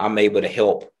 I'm able to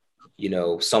help, you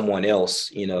know, someone else,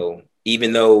 you know,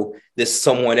 even though this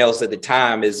someone else at the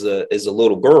time is a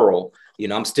little girl, you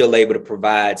know, I'm still able to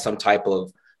provide some type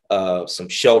of some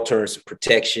shelter and some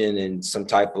protection and some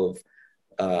type of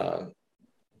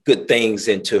good things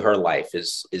into her life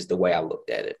is the way I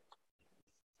looked at it.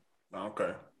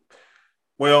 Okay.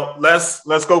 Well,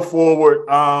 let's go forward.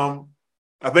 I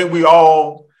think we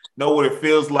all know what it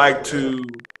feels like to,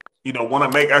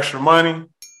 want to make extra money.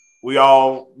 We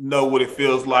all know what it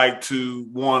feels like to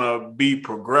want to be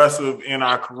progressive in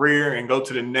our career and go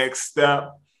to the next step.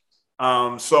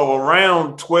 So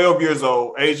around 12 years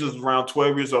old, Asia's around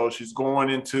 12 years old. She's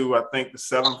going into, I think, the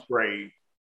 7th grade.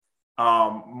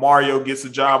 Mario gets a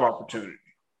job opportunity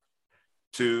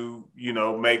to,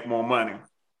 make more money.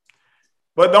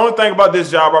 But the only thing about this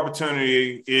job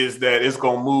opportunity is that it's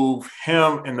going to move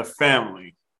him and the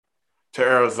family to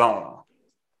Arizona.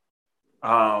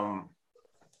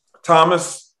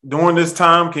 Thomas, during this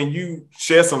time, can you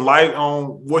shed some light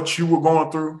on what you were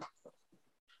going through?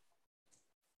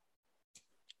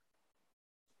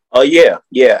 Oh, yeah,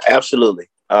 absolutely.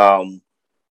 That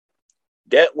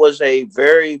was a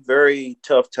very, very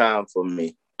tough time for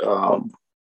me. And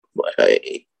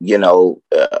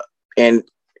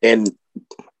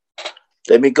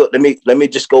let me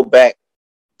just go back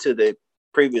to the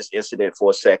previous incident for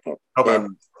a second. Okay.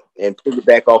 And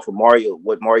piggyback off of Mario,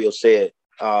 what Mario said.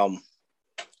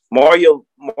 Mario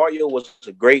was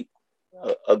a great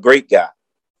guy,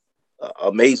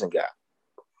 amazing guy.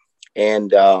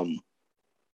 And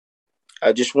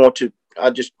I just want to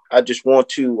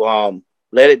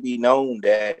let it be known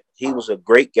that he was a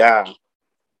great guy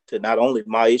to not only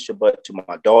Maisha, but to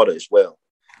my daughter as well.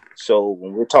 So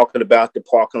when we're talking about the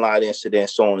parking lot incident,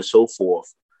 so on and so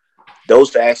forth,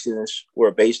 those actions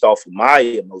were based off of my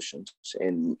emotions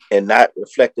and not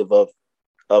reflective of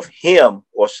him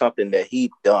or something that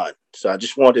he'd done. So I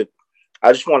just want to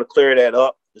clear that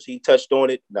up because he touched on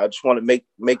it. And I just want to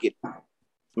make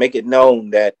it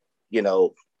known that,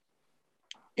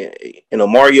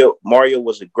 Mario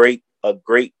was a great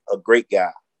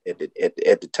guy at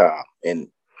the time.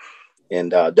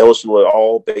 And those were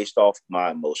all based off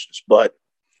my emotions. But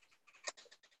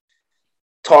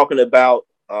talking about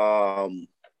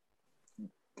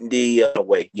the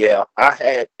way, yeah, I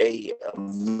had a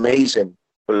amazing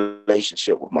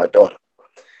relationship with my daughter,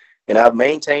 and I've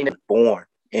maintained it born.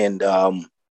 And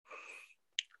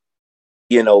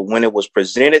when it was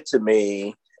presented to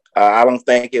me, I don't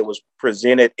think it was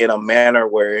presented in a manner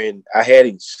wherein I had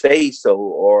him say so,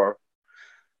 or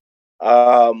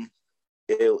I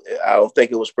don't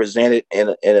think it was presented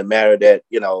in a manner that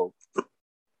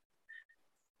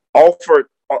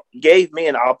gave me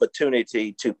an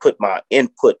opportunity to put my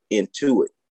input into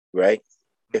it, right?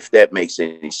 If that makes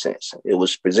any sense. It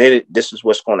was presented, this is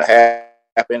what's going to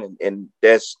happen, and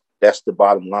that's the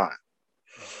bottom line.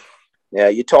 Now,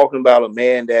 you're talking about a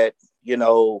man that,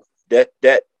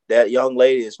 that young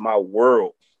lady is my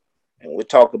world. And we're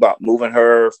talking about moving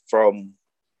her from,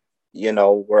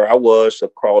 where I was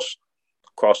across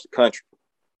the country.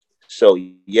 So,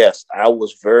 yes, I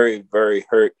was very, very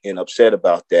hurt and upset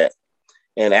about that.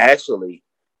 And actually,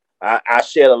 I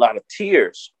shed a lot of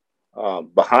tears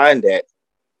behind that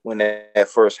when that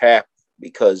first happened,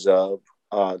 because of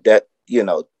that,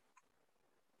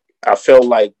 I felt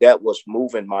like that was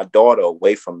moving my daughter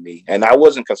away from me. And I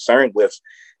wasn't concerned with,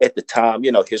 at the time,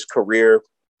 his career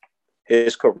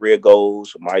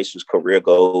goals, Maisha's career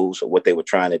goals, or what they were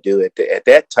trying to do. At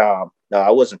that time, no, I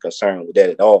wasn't concerned with that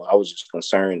at all. I was just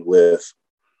concerned with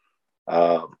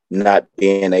not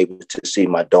being able to see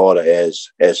my daughter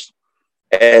as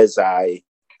I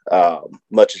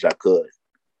much as I could.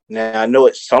 Now, I know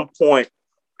at some point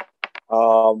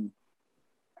I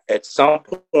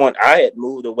had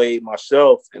moved away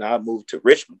myself, and I moved to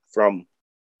Richmond from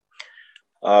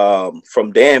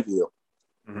Danville,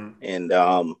 and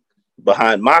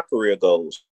behind my career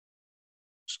goals.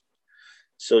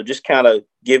 So just kind of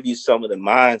give you some of the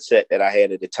mindset that I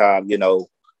had at the time.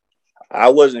 I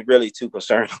wasn't really too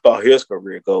concerned about his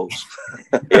career goals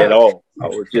at all. I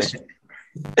was just,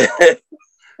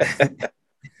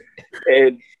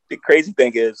 and the crazy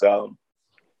thing is,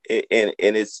 it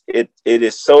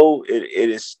is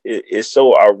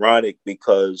so ironic,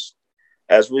 because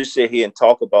as we sit here and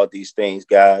talk about these things,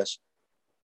 guys,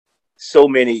 so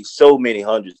many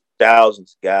hundreds,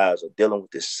 thousands of guys are dealing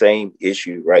with the same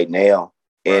issue right now,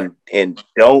 and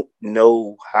don't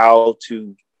know how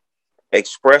to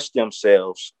express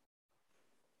themselves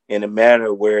in a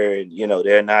manner where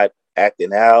they're not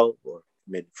acting out or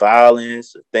commit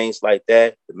violence or things like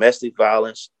that, domestic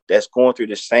violence, that's going through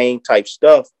the same type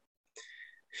stuff.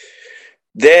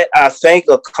 That I think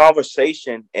a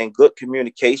conversation and good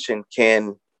communication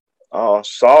can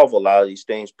solve a lot of these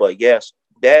things. But yes,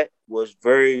 that was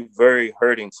very, very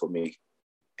hurting for me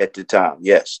at the time.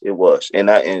 Yes, it was. And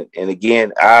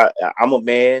again, I'm a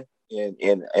man,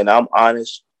 and I'm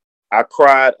honest. I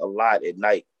cried a lot at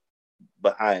night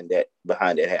behind that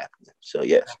happening. So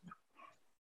yes.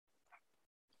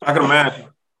 I can imagine.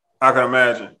 I can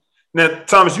imagine. Now,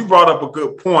 Thomas, you brought up a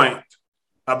good point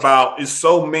about it's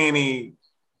so many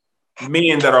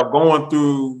men that are going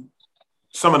through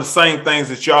some of the same things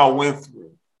that y'all went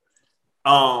through.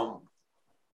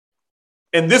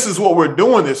 And this is what we're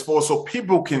doing this for, so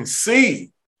people can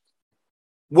see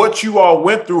what you all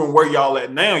went through and where y'all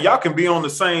at now. Y'all can be on the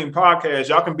same podcast.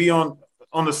 Y'all can be on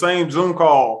the same Zoom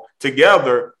call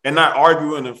together and not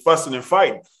arguing and fussing and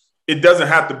fighting. It doesn't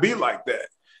have to be like that.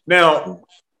 Now,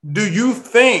 do you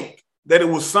think that it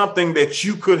was something that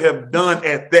you could have done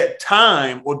at that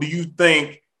time, or do you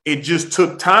think it just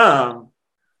took time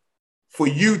for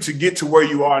you to get to where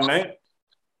you are now?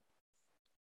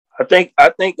 I think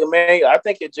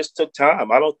it just took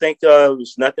time. I don't think there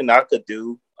was nothing I could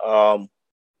do.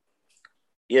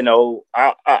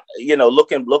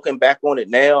 Looking back on it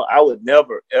now, I would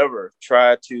never ever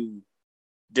try to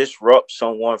disrupt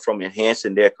someone from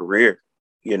enhancing their career.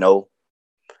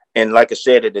 And like I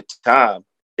said at the time,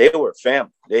 they were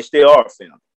family. They still are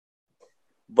family,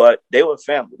 but they were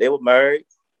family. They were married,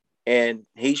 and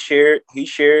he shared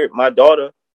my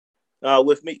daughter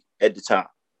with me at the time.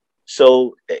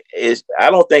 So I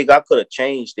don't think I could have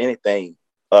changed anything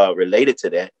related to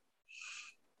that.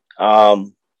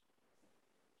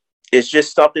 It's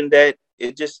just something that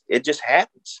it just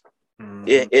happens.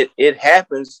 Mm-hmm. It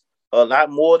happens a lot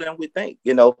more than we think.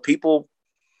 People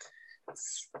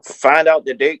find out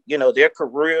that their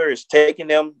career is taking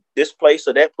them this place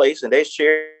or that place, and they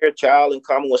share a child in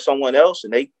common with someone else,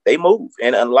 and they move.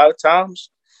 And a lot of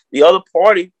times the other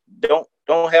party don't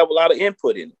have a lot of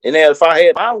input in it. And then if I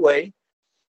had my way,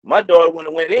 my daughter wouldn't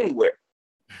have went anywhere.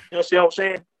 See what I'm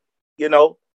saying?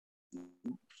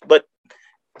 But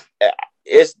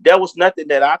there was nothing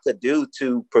that I could do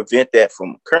to prevent that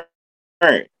from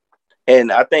occurring.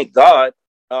 And I thank God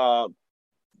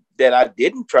that I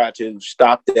didn't try to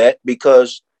stop that,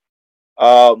 because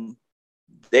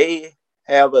they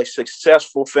have a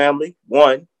successful family.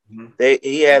 One, mm-hmm.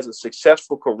 He has a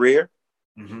successful career,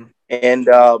 mm-hmm. and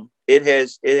it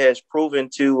has proven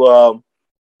to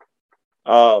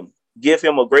give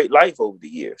him a great life over the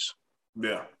years.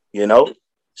 Yeah,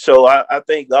 So I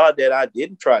thank God that I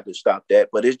didn't try to stop that,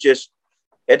 but it's just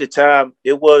at the time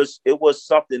it was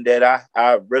something that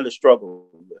I really struggled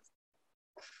with.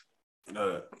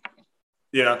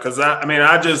 Yeah, because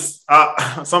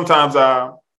sometimes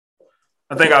I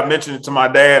think I mentioned it to my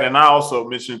dad, and I also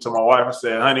mentioned it to my wife. I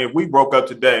said, honey, if we broke up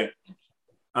today,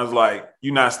 I was like,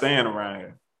 you're not staying around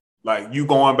here. Like, you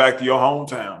going back to your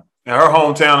hometown. And her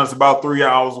hometown is about 3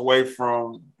 hours away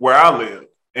from where I live.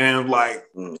 And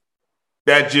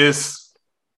that just,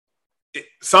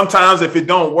 sometimes if it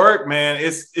don't work, man,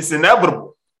 it's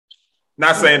inevitable.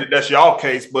 Not saying that that's y'all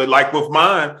case, but like with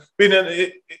mine,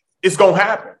 it's going to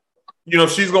happen.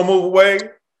 She's going to move away.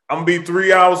 I'm going to be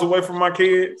 3 hours away from my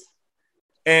kids.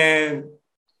 And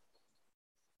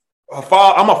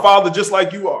I'm a father just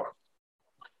like you are.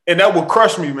 And that would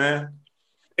crush me, man.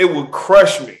 It would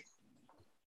crush me,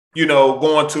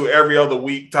 going to every other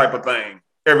week type of thing,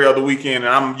 every other weekend.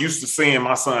 And I'm used to seeing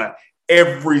my son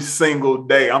every single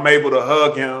day. I'm able to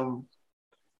hug him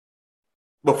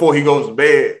before he goes to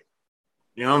bed.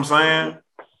 You know what I'm saying?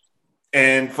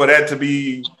 And for that to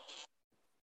be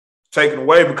taken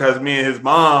away because me and his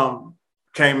mom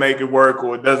can't make it work,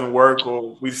 or it doesn't work,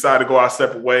 or we decide to go our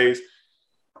separate ways,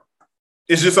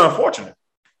 it's just unfortunate.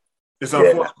 It's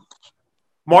unfortunate. Yeah.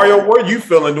 Mario, what are you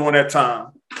feeling during that time?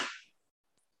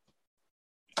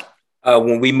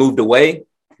 When we moved away?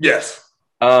 Yes.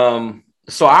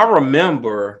 So I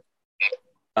remember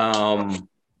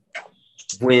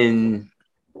when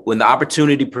the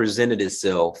opportunity presented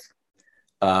itself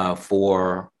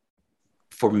for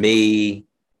me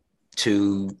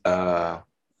to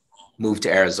move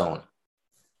to Arizona.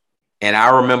 And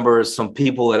I remember some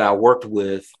people that I worked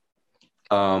with,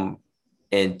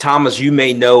 and Thomas, you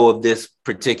may know of this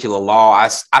particular law.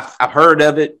 I've heard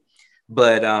of it,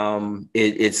 but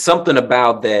it's something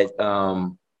about that,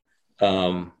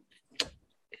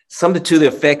 something to the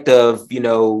effect of,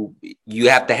 you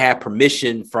have to have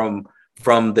permission from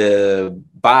the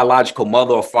biological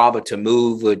mother or father to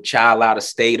move a child out of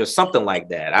state or something like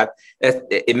that.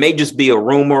 It may just be a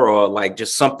rumor or like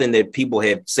just something that people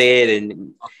have said,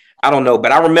 and I don't know.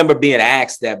 But I remember being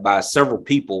asked that by several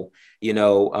people,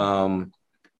 knowing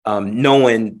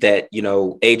that,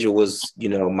 Aja was,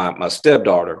 my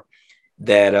stepdaughter,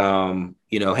 that,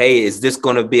 hey, is this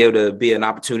going to be able to be an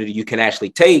opportunity you can actually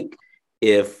take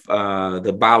if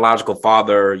the biological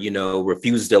father,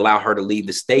 refuses to allow her to leave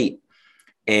the state?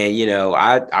 And,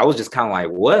 I was just kind of like,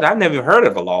 what? I've never heard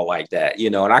of a law like that,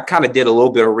 and I kind of did a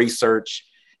little bit of research,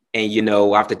 And,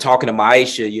 after talking to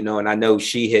Maisha, and I know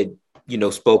she had,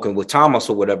 spoken with Thomas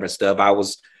or whatever and stuff, I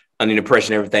was under the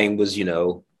impression everything was,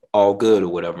 all good or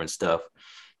whatever and stuff.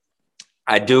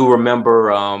 I do remember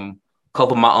a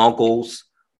couple of my uncles,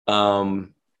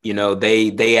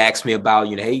 they asked me about,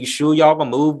 hey, you sure y'all gonna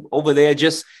move over there?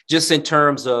 Just in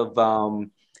terms of, I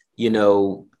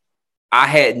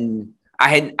had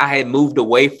moved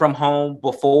away from home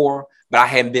before, but I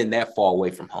hadn't been that far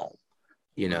away from home.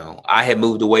 I had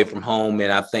moved away from home,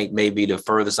 and I think maybe the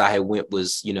furthest I had went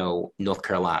was, North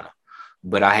Carolina,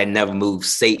 but I had never moved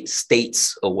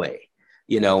states away,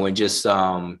 and just,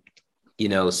 so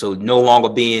no longer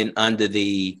being under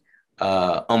the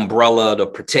umbrella, the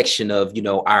protection of,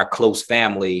 our close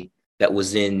family that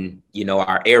was in,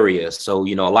 our area. So,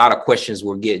 a lot of questions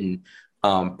were getting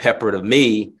peppered of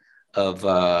me of,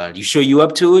 you sure you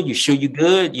up to it? You sure you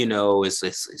good?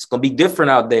 It's going to be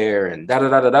different out there and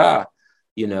da-da-da-da-da.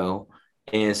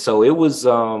 And so it was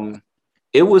something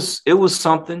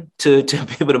to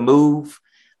be able to move,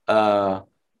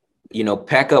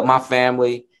 pack up my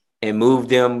family and move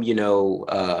them,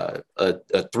 a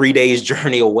 3 days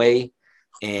journey away.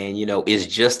 And, it's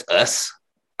just us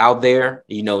out there,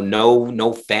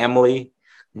 no family,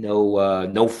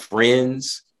 no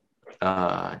friends.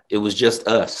 It was just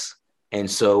us. And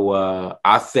so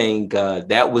I think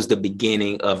that was the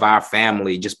beginning of our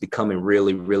family just becoming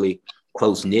really, really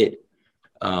close knit.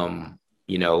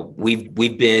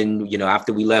 We've been,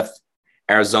 after we left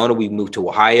Arizona, we moved to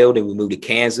Ohio, then we moved to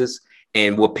Kansas.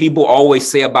 And what people always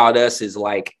say about us is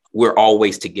like, we're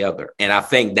always together. And I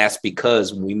think that's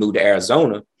because when we moved to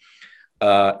Arizona,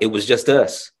 it was just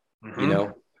us,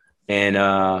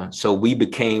 and so we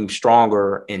became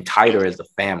stronger and tighter as a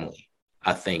family,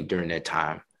 I think, during that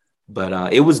time.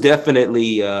 But it was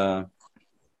definitely a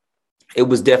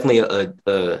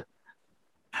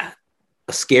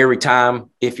scary time,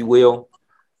 if you will,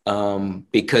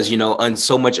 because,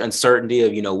 so much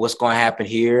uncertainty of, what's going to happen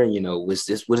here. And,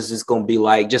 what is this going to be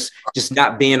like? Just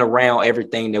not being around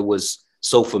everything that was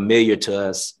so familiar to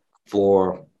us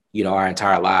for, our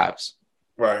entire lives.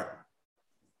 Right.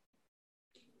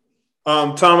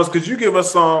 Thomas, could you give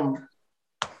us some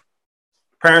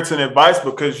parenting advice?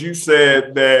 Because you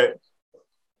said that,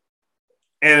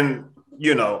 and,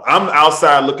 I'm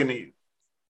outside looking at you,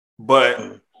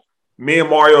 but me and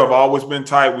Mario have always been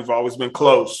tight. We've always been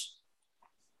close.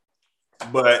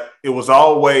 But it was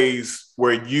always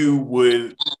where you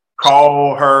would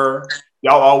call her.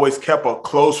 Y'all always kept a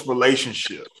close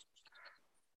relationship.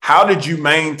 How did you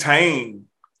maintain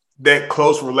that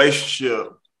close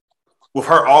relationship with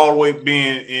her all the way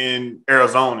being in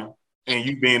Arizona and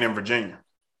you being in Virginia?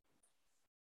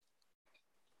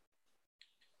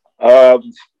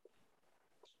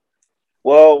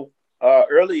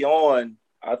 Early on,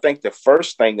 I think the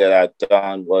first thing that I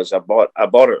done was I bought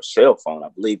her a cell phone. I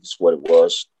believe is what it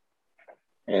was,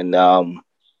 and that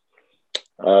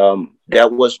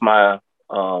was my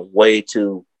way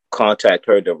to contact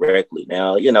her directly.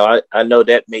 Now, I know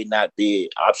that may not be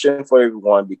an option for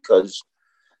everyone because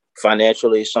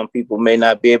financially, some people may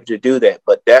not be able to do that.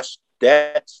 But that's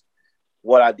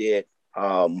what I did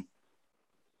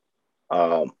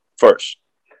first.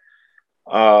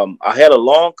 I had a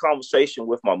long conversation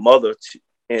with my mother,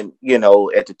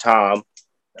 at the time,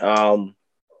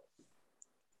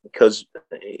 because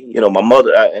my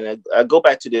mother. I go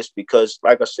back to this because,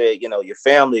 like I said, your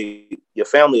family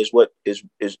is what is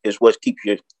what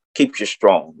keeps you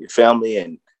strong. Your family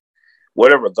and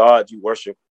whatever God you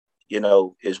worship,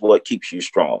 is what keeps you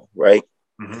strong, right?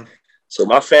 Mm-hmm. So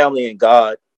my family and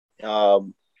God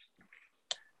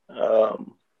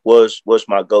was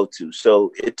my go-to.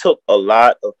 So it took a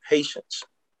lot of patience.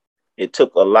 It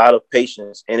took a lot of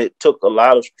patience, and it took a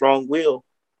lot of strong will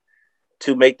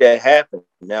to make that happen.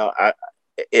 Now,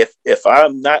 if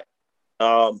I'm not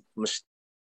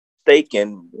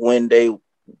mistaken, when they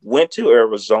went to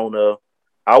Arizona,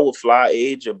 I would fly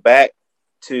Asia back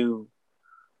to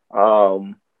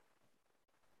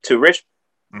Richmond.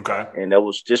 Okay. And that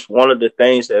was just one of the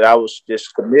things that I was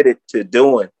just committed to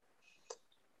doing.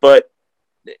 But,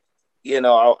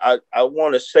 I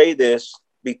want to say this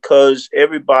because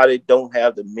everybody don't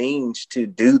have the means to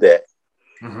do that.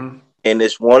 Mm-hmm. And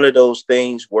it's one of those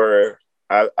things where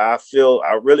I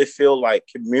really feel like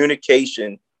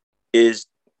communication is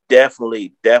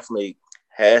definitely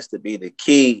has to be the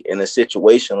key in a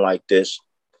situation like this.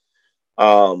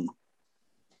 But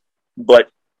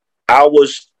I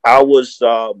was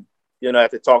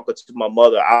after talking to my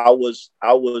mother, I was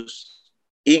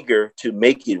eager to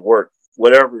make it work,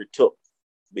 whatever it took,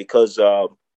 because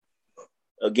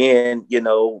again,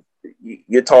 you're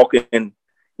talking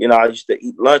I used to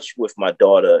eat lunch with my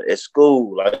daughter at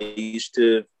school. I used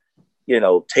to,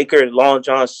 take her to Long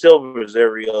John Silver's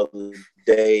every other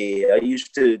day. I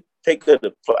used to take her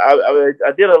to,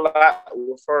 I did a lot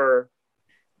with her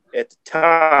at the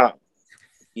time,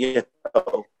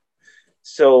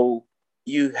 So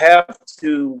you have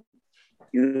to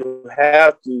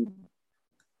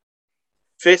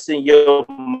fix in your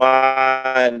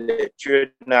mind that you're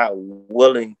not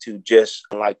willing to just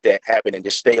like that happen and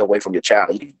just stay away from your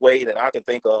child. The way that I can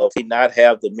think of, he not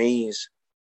have the means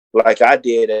like I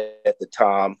did at the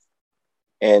time.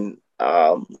 And,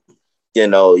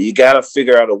 you got to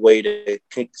figure out a way to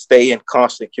stay in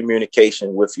constant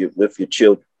communication with your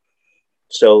children.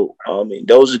 So,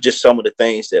 those are just some of the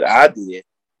things that I did,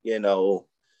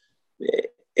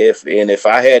 if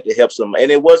I had to help some,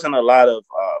 and it wasn't a lot of,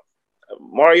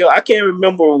 Mario, I can't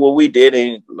remember what we did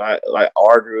in like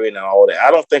arguing and all that. I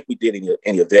don't think we did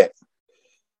any of that.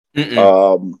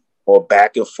 Or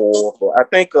back and forth. Or I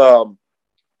think I'm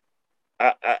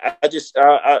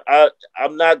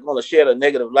not going to shed a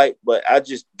negative light, but I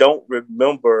just don't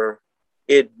remember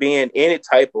it being any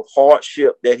type of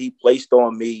hardship that he placed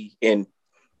on me and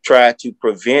tried to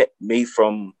prevent me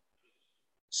from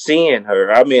seeing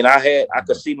her. I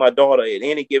could see my daughter at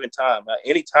any given time,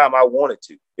 anytime I wanted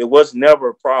to. It was never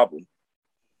a problem.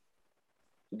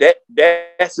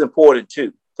 That's important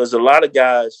too, because a lot of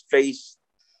guys face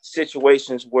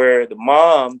situations where the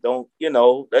mom don't,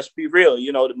 let's be real,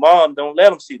 the mom don't let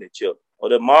them see their children, or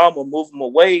the mom will move them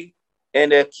away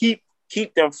and they'll keep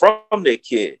them from their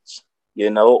kids,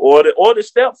 or the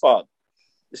stepfather.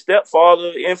 The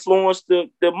stepfather influenced the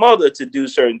mother to do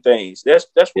certain things. That's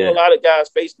what a lot of guys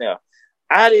face now.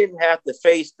 I didn't have to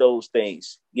face those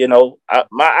things.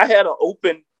 I had an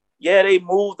open, they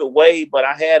moved away, but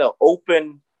I had an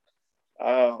open,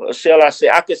 shall I say,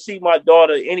 I could see my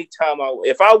daughter anytime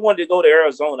if I wanted to go to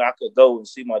Arizona, I could go and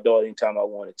see my daughter anytime I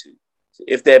wanted to,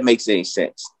 if that makes any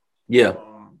sense. Yeah.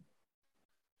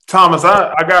 Thomas,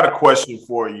 I got a question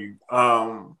for you.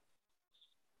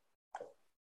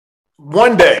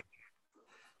 One day,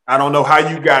 I don't know how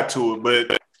you got to it,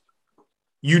 but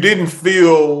you didn't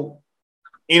feel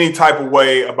any type of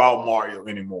way about Mario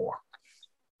anymore.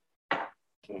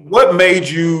 What made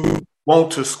you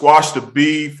want to squash the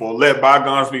beef or let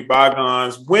bygones be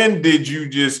bygones? When did you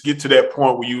just get to that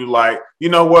point where you were like, you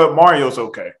know what, Mario's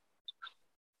okay?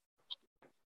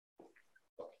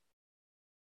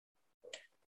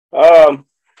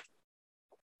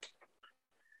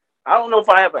 I don't know if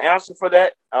I have an answer for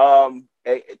that.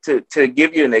 To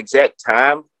give you an exact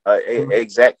time,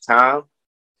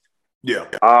 Yeah.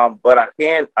 But I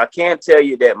can tell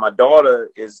you that my daughter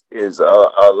is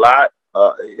a lot.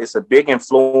 It's a big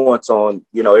influence on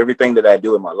everything that I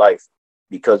do in my life,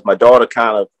 because my daughter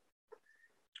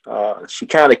she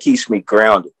kind of keeps me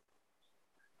grounded,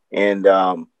 and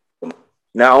not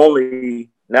only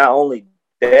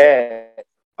that,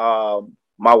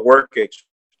 my work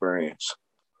experience.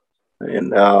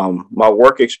 And my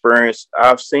work experience,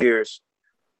 I've seen years.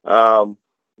 Thank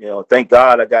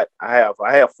God I have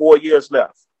 4 years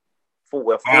left,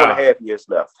 four and a half years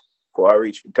left before I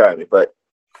reach retirement. But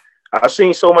I've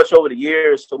seen so much over the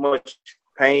years, so much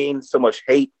pain, so much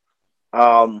hate.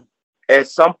 At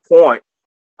some point,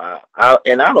 I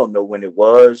don't know when it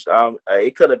was.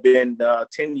 It could have been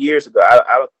 10 years ago.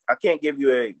 I can't give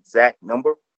you an exact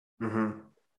number,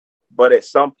 but at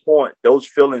some point, those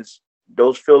feelings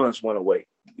went away.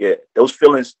 Yeah, those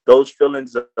feelings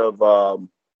of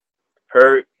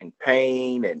hurt and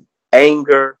pain and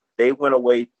anger, they went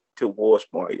away towards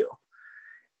Mario.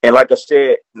 And like I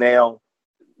said, now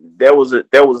there was a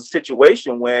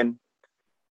situation when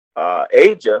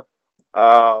Aja,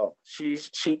 she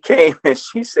came and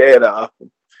she said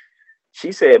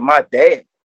my dad.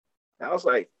 And I was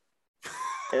like,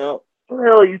 what the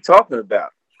hell are you talking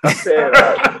about? I said,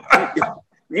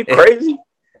 you crazy?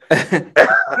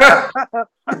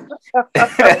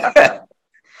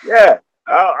 Yeah,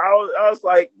 I was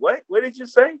like, what did you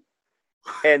say?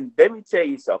 And let me tell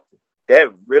you something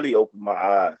that really opened my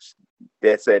eyes.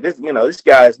 That said, this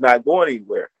guy is not going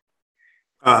anywhere.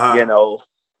 And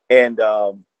I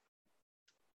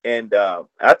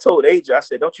told AJ, I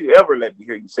said, don't you ever let me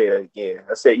hear you say that again.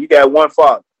 I said, you got one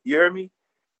father, you hear me?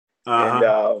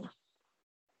 And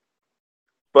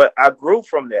but I grew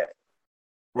from that.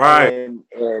 Right.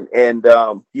 And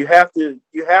you have to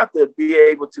be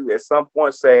able to at some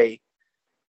point say,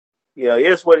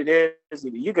 here's what it is.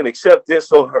 You can accept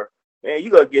this, or man,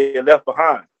 you're gonna get left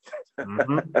behind.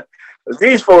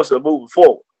 These folks are moving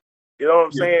forward. You know what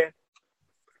I'm saying?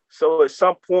 So at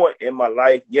some point in my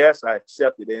life, yes, I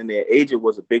accepted it, and then Agent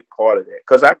was a big part of that.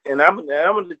 Because I'm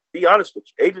going to be honest with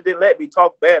you, Agent didn't let me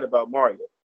talk bad about Mario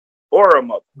or her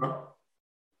mother.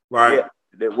 Right.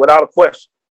 Yeah, without a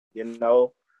question. You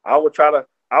know, I would try to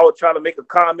make a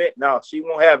comment. No, she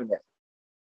won't have that.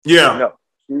 Yeah.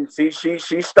 No,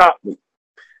 she stopped me.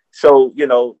 So, you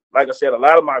know, like I said, a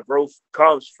lot of my growth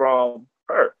comes from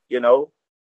her, you know.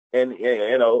 And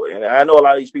you know, and I know a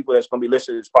lot of these people that's going to be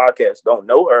listening to this podcast don't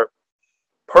know her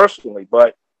personally,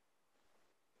 but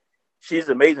she's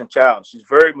an amazing child. She's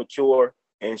very mature,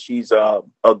 and she's a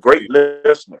great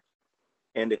listener.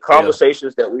 And the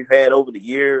conversations that we've had over the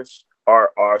years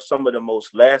are some of the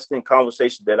most lasting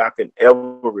conversations that I can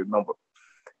ever remember.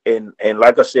 And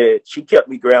like I said, she kept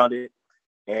me grounded.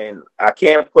 And I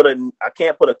can't put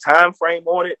a time frame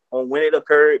on it, on when it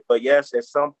occurred, but yes, at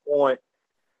some point.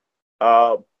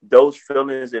 Those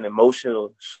feelings and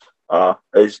emotions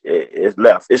is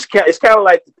left. It's kind of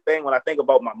like the thing when I think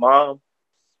about my mom.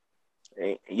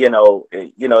 And, you know,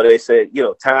 they said, you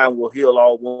know, time will heal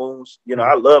all wounds. You know,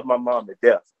 I love my mom to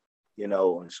death. You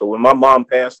know, and so when my mom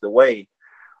passed away,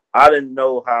 I didn't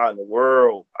know how in the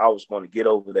world I was going to get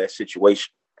over that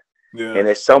situation. Yeah. And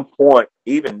at some point,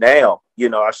 even now, you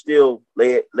know, I still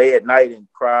lay at night and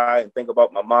cry and think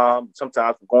about my mom.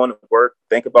 Sometimes I'm going to work,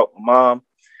 think about my mom.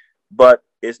 But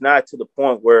it's not to the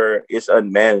point where it's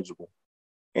unmanageable.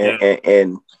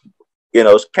 And you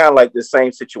know, it's kind of like the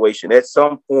same situation. At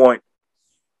some point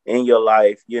in your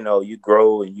life, you know, you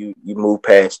grow and you move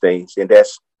past things. And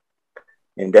that's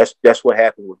what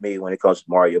happened with me when it comes to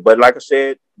Mario. But like I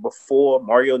said before,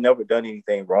 Mario never done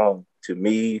anything wrong to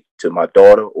me, to my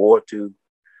daughter, or to,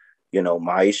 you know,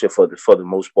 Maisha for the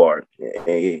most part.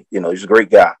 And, you know, he's a great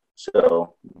guy.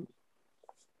 So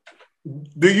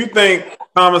do you think,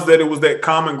 Thomas, that it was that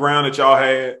common ground that y'all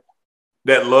had,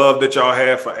 that love that y'all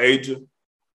had for Asia?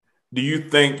 Do you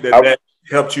think that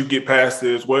helped you get past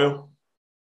it as well?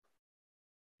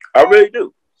 I really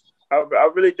do. I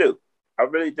really do. I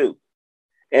really do.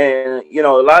 And, you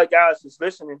know, a lot of guys that's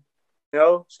listening, you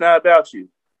know, it's not about you.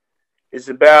 It's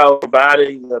about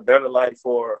providing a better life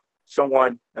for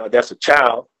someone that's a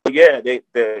child. But yeah,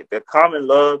 the common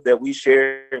love that we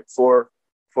shared for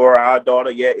our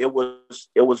daughter, yeah, it was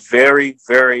very,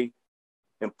 very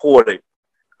important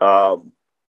to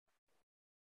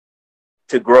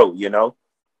grow, you know.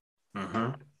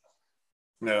 Mm-hmm.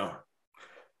 Yeah.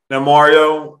 Now,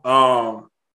 Mario,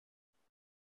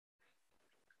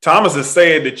 Thomas has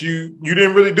said that you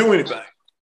didn't really do anything,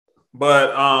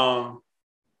 but I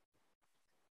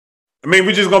mean,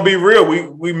 we're just gonna be real.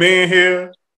 We men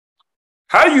here.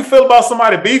 How do you feel about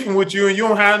somebody beefing with you and you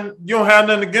don't have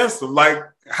nothing against them? Like,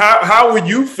 how were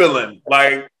you feeling?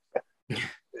 Like,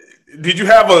 did you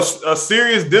have a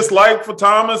serious dislike for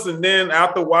Thomas? And then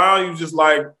after a while, you just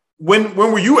like, when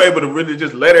were you able to really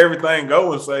just let everything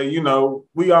go and say, you know,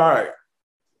 we all right?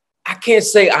 I can't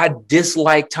say I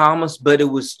dislike Thomas, but it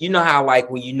was, you know how like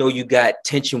when you know you got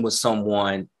tension with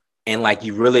someone and like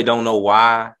you really don't know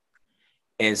why.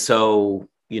 And so,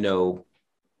 you know,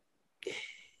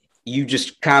 you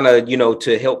just kind of, you know,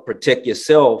 to help protect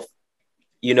yourself,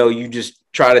 you know, you just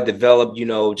try to develop, you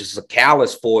know, just a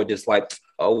callous for it, just like,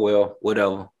 oh, well,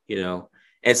 whatever, you know.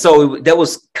 And so that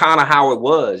was kind of how it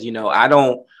was, you know. I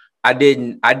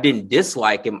didn't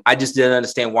dislike him. I just didn't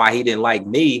understand why he didn't like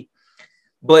me.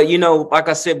 But, you know, like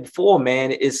I said before,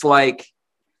 man, it's like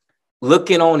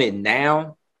looking on it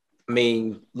now. I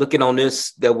mean, looking on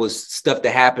this, there was stuff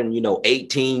that happened, you know,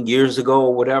 18 years ago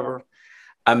or whatever.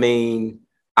 I mean,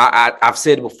 I've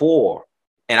said it before,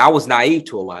 and I was naive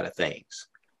to a lot of things,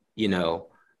 you know.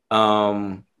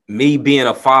 Me being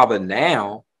a father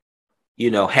now,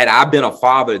 you know, had I been a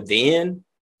father then,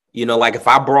 you know, like if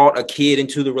I brought a kid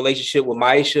into the relationship with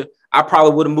Maisha, I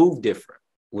probably would have moved different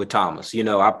with Thomas. You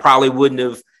know, I probably wouldn't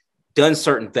have done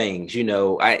certain things, you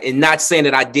know, and not saying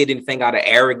that I did anything out of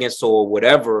arrogance or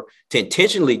whatever to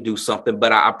intentionally do something,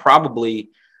 but I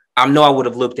know I would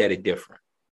have looked at it different,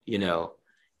 you know.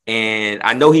 And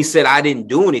I know he said I didn't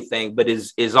do anything, but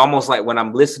it's almost like when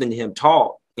I'm listening to him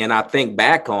talk and I think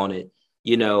back on it,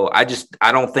 you know, I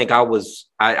don't think I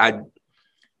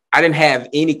didn't have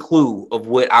any clue of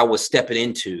what I was stepping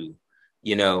into,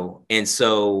 you know. And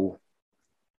so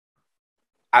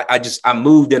I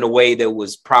moved in a way that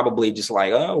was probably just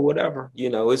like, oh, whatever, you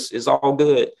know, it's all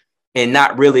good, and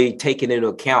not really taking into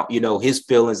account, you know, his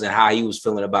feelings and how he was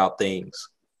feeling about things,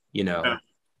 you know. Yeah.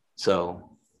 So,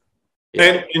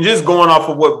 yeah. And just going off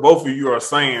of what both of you are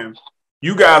saying,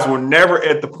 you guys were never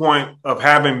at the point of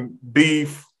having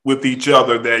beef with each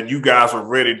other that you guys were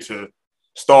ready to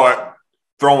start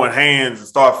throwing hands and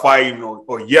start fighting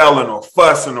or yelling or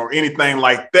fussing or anything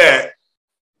like that.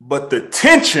 But the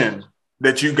tension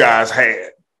that you guys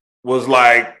had was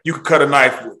like you could cut a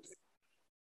knife with it.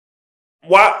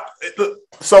 Why?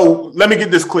 So let me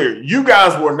get this clear. You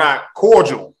guys were not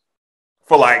cordial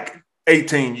for like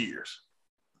 18 years.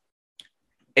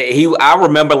 I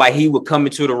remember like he would come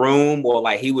into the room or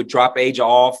like he would drop Aja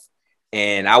off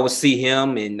and I would see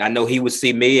him and I know he would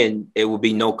see me and it would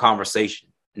be no conversation,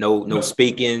 no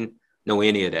speaking, no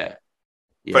any of that.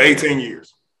 For 18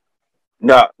 years.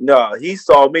 No, he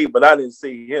saw me, but I didn't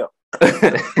see him.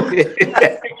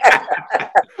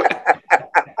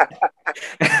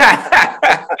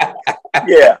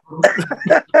 Yeah.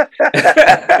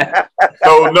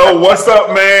 No, what's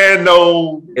up, man?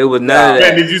 No. It was none of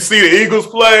that. Did you see the Eagles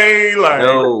play? Like,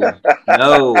 no,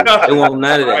 it wasn't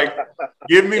none of that. Like,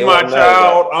 give me my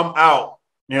child, I'm out.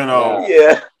 You know.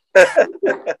 Yeah.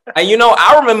 And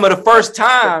I remember the first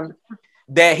time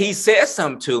that he said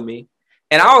something to me,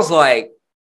 and I was like,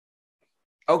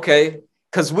 okay,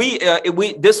 because it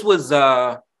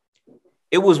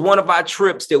was one of our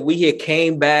trips that we had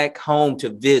came back home to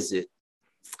visit.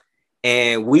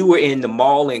 And we were in the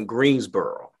mall in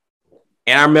Greensboro.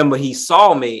 And I remember he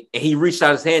saw me and he reached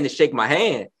out his hand to shake my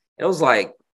hand. It was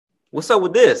like, what's up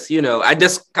with this? I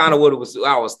just kind of what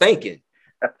I was thinking,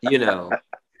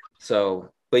 So,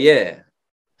 but yeah.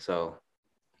 So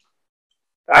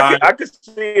I could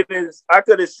see it I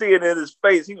could have seen it in his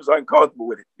face. He was uncomfortable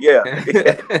with it. Yeah.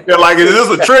 Yeah, like, is this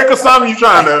a trick or something you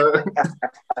trying to?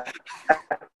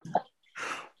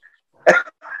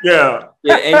 Yeah.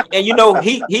 Yeah, and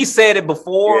he said it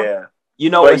before. Yeah.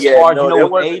 But as far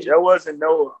as with age. There wasn't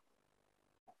no.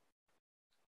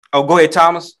 Oh, go ahead,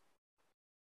 Thomas.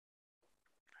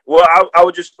 Well, I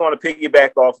was just going to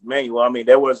piggyback off Manuel. I mean,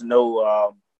 there was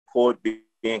no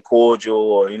being cordial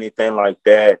or anything like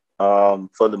that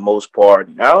for the most part.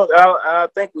 I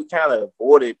think we kind of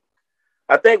avoided.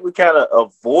 I think we kind of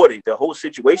avoided the whole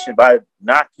situation by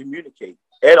not communicating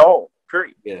at all.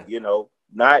 Period. Yeah.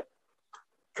 Not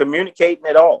communicating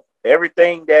at all.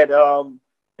 Everything that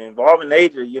involving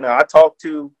Aja, I talked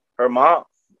to her mom.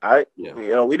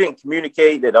 We didn't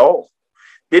communicate at all.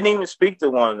 Didn't even speak to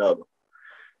one another.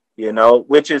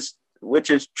 Which is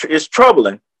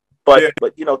troubling. But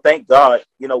thank God,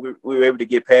 we were able to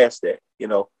get past that.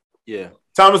 Yeah.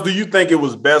 Thomas, do you think it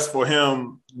was best for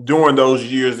him during those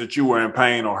years that you were in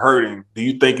pain or hurting? Do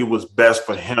you think it was best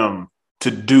for him to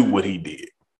do what he did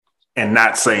and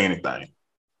not say anything?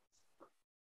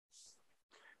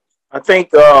 I think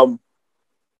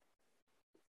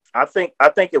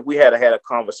if we had a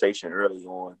conversation early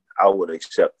on, I would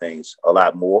accept things a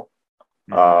lot more.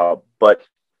 Mm-hmm. But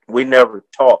we never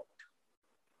talked.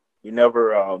 We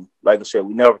never, like I said,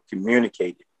 we never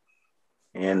communicated.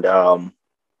 And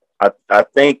I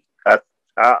think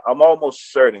I'm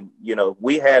almost certain,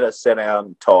 we had to sit down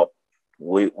and talk.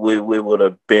 We would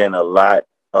have been a lot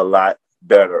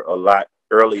better, a lot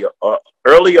earlier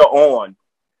on.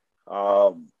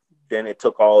 Then it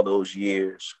took all those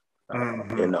years,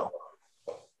 mm-hmm.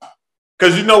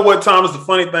 Because you know what, Thomas, the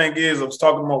funny thing is I was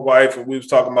talking to my wife and we was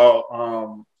talking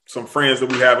about some friends that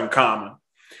we have in common.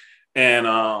 And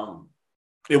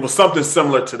it was something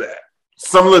similar to that,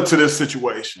 similar to this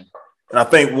situation. And I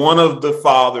think one of the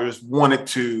fathers wanted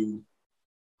to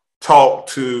talk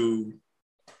to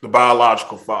the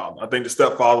biological father. I think the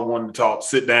stepfather wanted to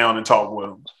sit down and talk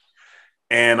with him.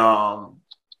 And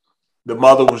the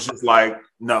mother was just like,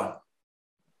 no,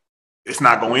 it's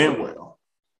not going to end well.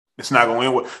 It's not going to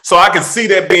end well. So I can see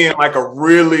that being like a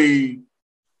really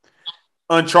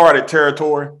uncharted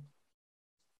territory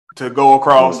to go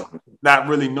across, not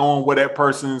really knowing where that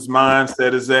person's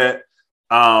mindset is at.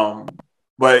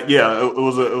 But yeah, it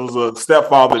was a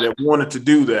stepfather that wanted to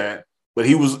do that, but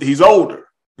he's older.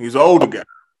 He's an older guy.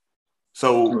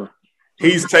 So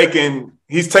he's taking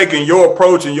your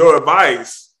approach and your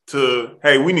advice to,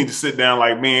 hey, we need to sit down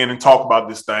like men and talk about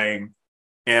this thing.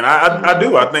 And I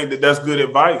do. I think that that's good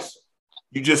advice.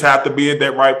 You just have to be at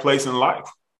that right place in life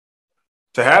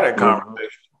to have that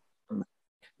conversation.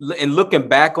 And looking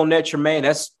back on that, Jermaine,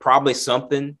 that's probably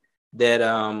something that,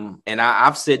 and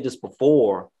I've said this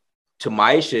before to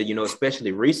Maisha,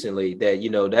 especially recently,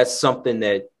 that, that's something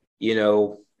that,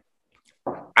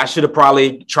 I should have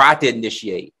probably tried to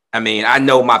initiate. I mean, I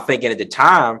know my thinking at the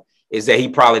time is that he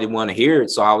probably didn't want to hear it.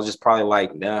 So I was just probably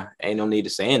like, nah, ain't no need to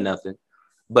saying nothing.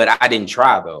 But I didn't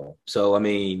try, though. So, I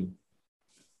mean,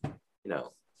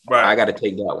 right. I got to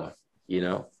take that one,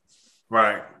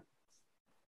 Right.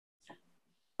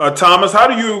 Thomas, how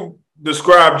do you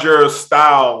describe your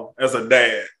style as a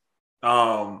dad?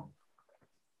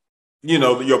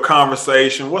 your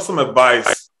conversation? What's some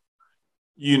advice,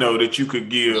 that you could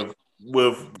give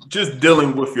with just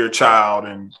dealing with your child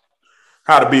and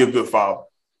how to be a good father?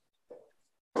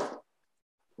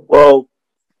 Well,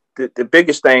 the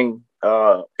biggest thing,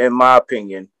 in my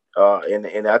opinion,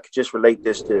 and I could just relate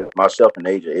this to myself and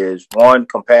Asia, is one,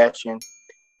 compassion,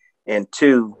 and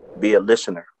two, be a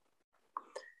listener.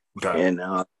 Okay. And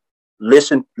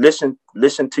listen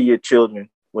to your children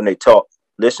when they talk.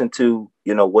 Listen to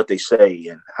what they say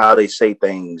and how they say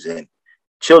things, and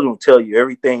children will tell you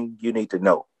everything you need to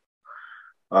know.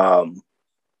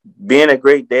 Being a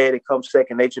great dad, it comes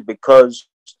second nature because,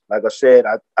 like I said,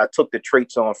 I took the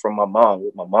traits on from my mom,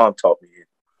 what my mom taught me,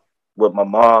 what my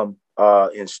mom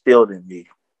instilled in me,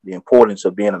 the importance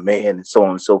of being a man and so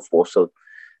on and so forth. So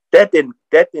that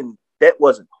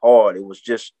wasn't hard. It was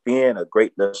just being a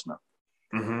great listener.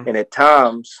 Mm-hmm. And at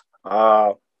times,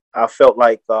 I felt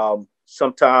like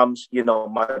sometimes,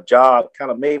 my job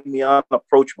kind of made me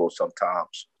unapproachable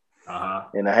sometimes. Uh-huh.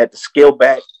 And I had to scale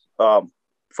back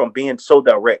from being so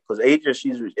direct, because Asia,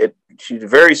 she's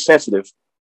very sensitive.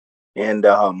 And,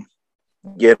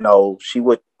 she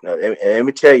would, let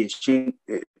me tell you,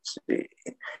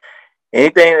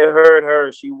 anything that hurt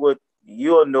her,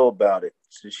 you'll know about it.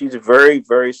 So she's a very,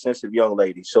 very sensitive young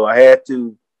lady. So I had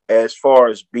to, as far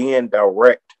as being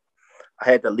direct, I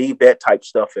had to leave that type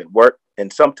stuff at work.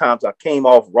 And sometimes I came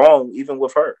off wrong, even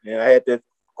with her. And I had to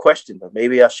question her.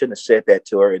 Maybe I shouldn't have said that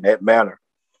to her in that manner.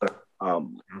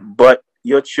 But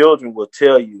your children will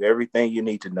tell you everything you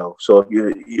need to know. So if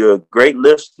you're a great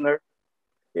listener,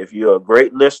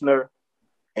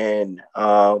 and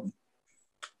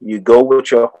you go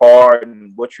with your heart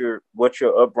and what your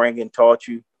upbringing taught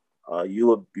you,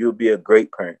 you'll be a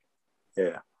great parent.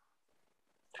 Yeah.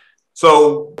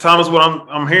 So, Thomas, what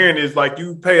I'm hearing is like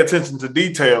you pay attention to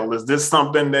detail. Is this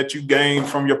something that you gained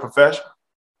from your profession?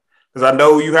 Because I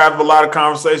know you have a lot of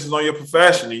conversations on your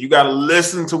profession, and you got to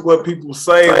listen to what people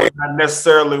say, but not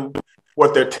necessarily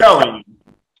what they're telling you.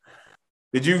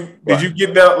 Did you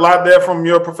get that a lot there from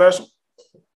your profession?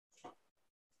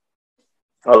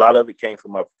 A lot of it came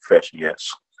from my profession,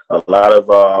 yes. A lot of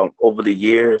over the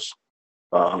years,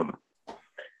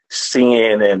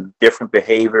 seeing and different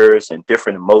behaviors and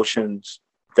different emotions,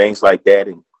 things like that,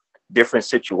 and different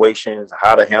situations,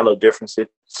 how to handle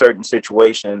certain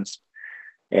situations,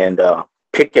 and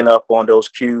picking up on those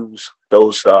cues,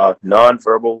 those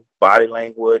nonverbal body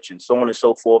language, and so on and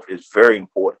so forth is very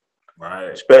important. Right.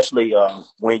 Especially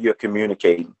when you're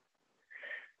communicating.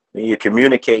 When you're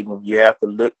communicating, you have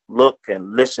to look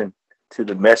and listen to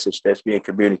the message that's being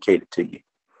communicated to you,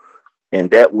 and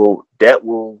that will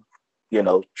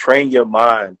train your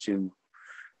mind to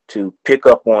pick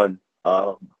up on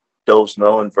those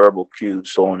nonverbal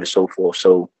cues, so on and so forth.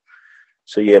 So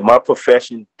yeah, my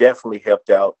profession definitely helped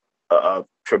out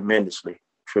tremendously,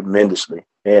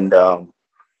 and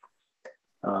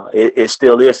it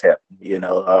still is happening.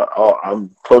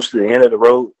 I'm close to the end of the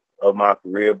road of my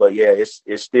career, but yeah, it's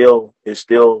still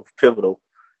pivotal,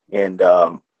 and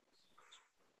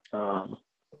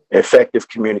effective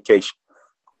communication.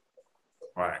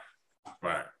 Right.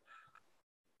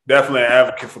 Definitely an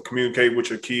advocate for communicating with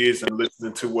your kids and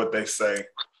listening to what they say.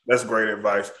 That's great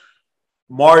advice.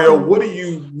 Mario, what do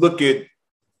you look at?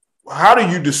 How do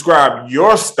you describe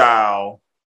your style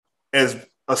as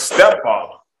a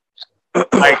stepfather?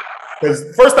 Like,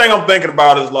 because first thing I'm thinking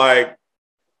about is like,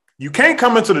 you can't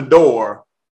come into the door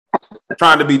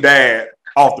trying to be dad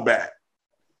off the bat.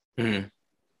 Mm-hmm.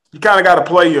 You kind of got to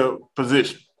play your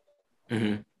position.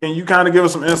 Mm-hmm. Can you kind of give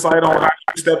us some insight on how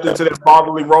you stepped into that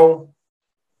fatherly role?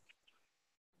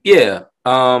 Yeah.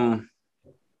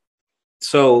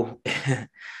 So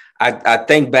I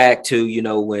think back to,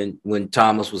 when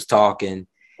Thomas was talking,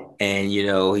 and,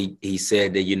 he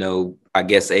said that, I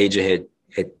guess Asia had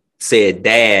said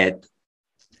dad,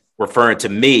 referring to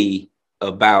me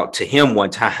to him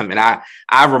one time. And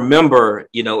I remember,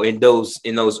 in those,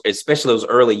 especially those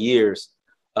early years,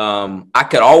 I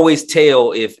could always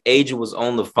tell if Asia was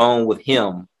on the phone with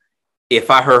him,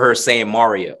 if I heard her saying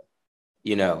Mario,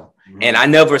 mm-hmm. And I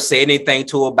never said anything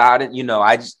to her about it.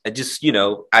 I just,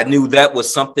 I knew that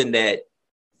was something that,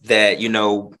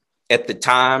 at the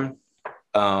time,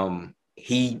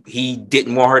 he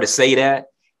didn't want her to say that.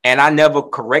 And I never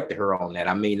corrected her on that.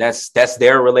 I mean, that's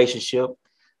their relationship.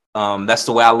 That's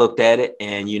the way I looked at it.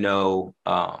 And,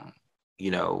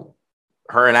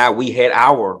 her and I, we had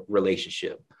our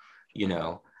relationship,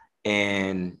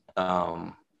 and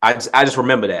I just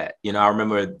remember that, I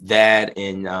remember that,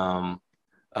 and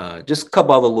just a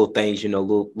couple other little things,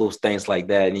 little things like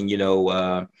that.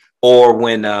 And, or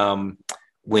when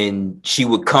when she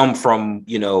would come from,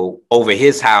 over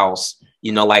his house,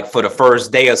 like for the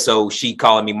first day or so, she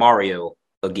calling me Mario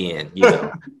again,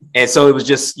 And so it was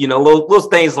just, little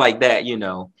things like that,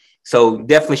 So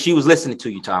definitely she was listening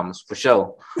to you, Thomas, for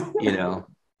sure,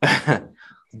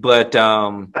 But,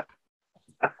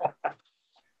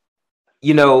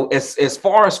 as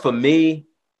far as for me,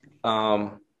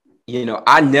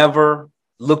 I never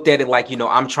looked at it like,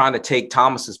 I'm trying to take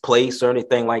Thomas's place or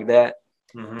anything like that.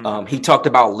 Mm-hmm. He talked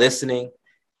about listening,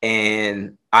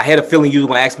 and I had a feeling you were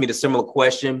going to ask me the similar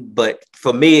question, but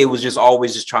for me, it was just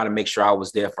always just trying to make sure I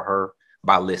was there for her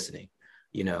by listening.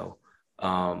 I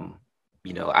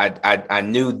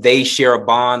knew they share a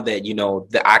bond that,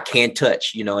 that I can't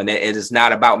touch, and it is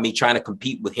not about me trying to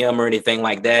compete with him or anything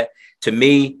like that. To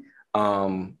me,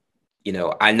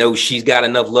 I know she's got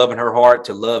enough love in her heart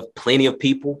to love plenty of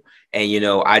people. And,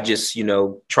 I just,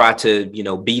 try to,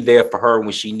 be there for her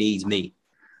when she needs me,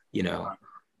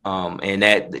 and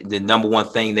that the number one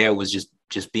thing there was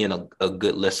just being a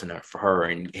good listener for her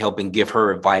and helping give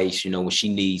her advice, when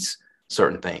she needs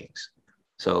certain things.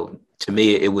 So to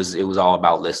me, it was all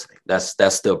about listening. That's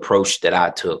the approach that I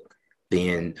took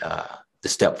being the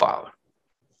stepfather.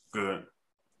 Good.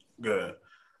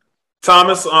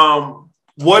 Thomas,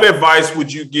 what advice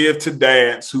would you give to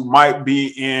dads who might be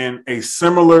in a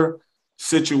similar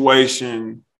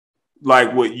situation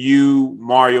like what you,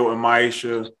 Mario, and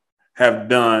Maisha have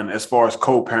done as far as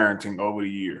co-parenting over the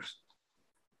years?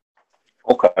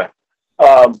 Okay.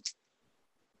 I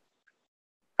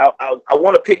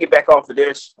want to piggyback off of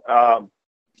this. I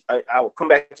will come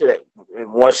back to that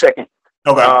in 1 second.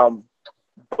 Okay.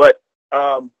 But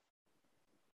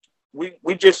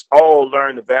we just all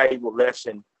learned a valuable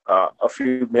lesson a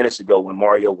few minutes ago when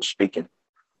Mario was speaking.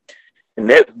 And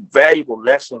that valuable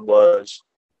lesson was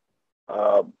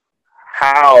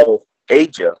how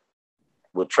Aja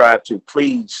will try to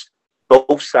please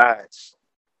both sides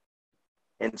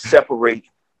and separate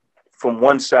from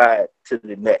one side to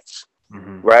the next.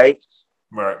 Mm-hmm. Right?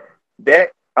 Right.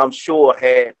 That, I'm sure,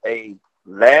 had a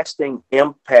lasting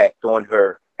impact on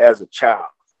her as a child.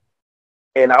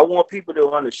 And I want people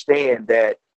to understand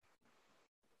that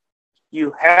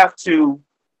you have to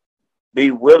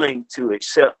be willing to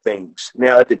accept things.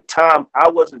 Now, at the time, I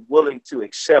wasn't willing to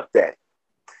accept that.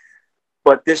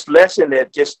 But this lesson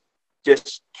that just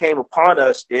came upon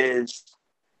us is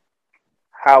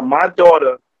how my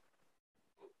daughter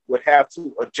would have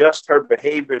to adjust her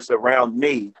behaviors around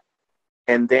me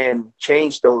and then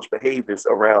change those behaviors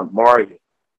around Mario,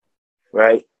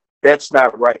 right? That's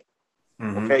not right,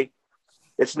 mm-hmm. Okay?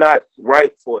 It's not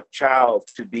right for a child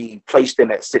to be placed in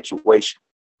that situation.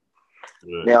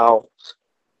 Good. Now,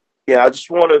 I just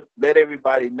want to let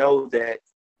everybody know that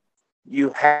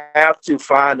you have to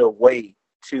find a way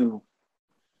to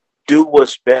do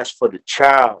what's best for the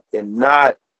child and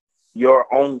not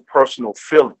your own personal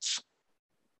feelings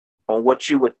on what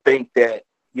you would think that,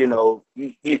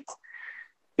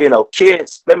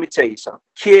 kids, let me tell you something.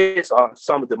 Kids are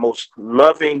some of the most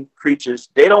loving creatures.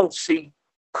 They don't see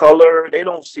color. They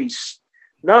don't see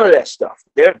none of that stuff.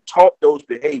 They're taught those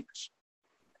behaviors.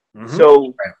 Mm-hmm.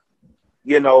 So,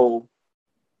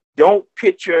 don't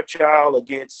pit your child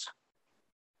against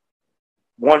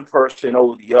one person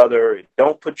over the other.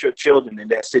 Don't put your children in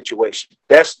that situation.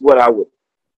 That's what I would,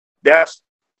 that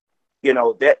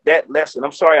lesson.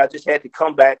 I'm sorry, I just had to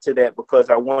come back to that because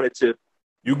I wanted to.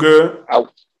 You good? I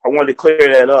wanted to clear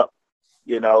that up.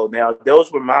 Now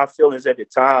those were my feelings at the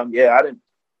time. Yeah, I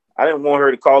didn't want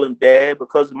her to call him dad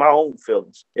because of my own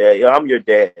feelings. Yeah, I'm your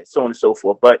dad, so on and so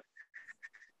forth. But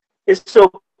it's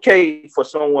okay for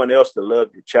someone else to love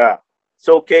your child. It's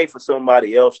okay for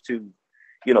somebody else to,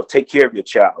 take care of your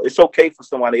child. It's okay for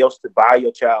somebody else to buy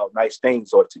your child nice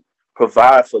things or to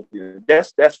provide for them.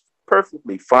 That's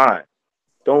perfectly fine.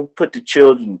 Don't get the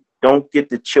children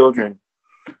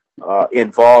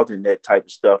involved in that type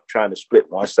of stuff, trying to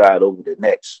split one side over the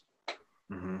next.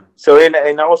 Mm-hmm. So,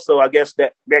 and also, I guess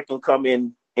that can come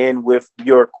in with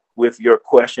your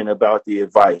question about the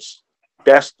advice.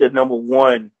 That's the number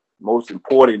one most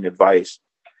important advice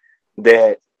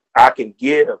that I can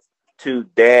give to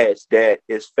dads that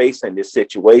is facing this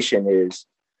situation is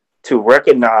to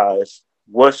recognize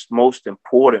what's most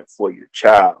important for your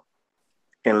child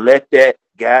and let that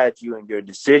guide you in your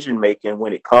decision making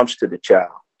when it comes to the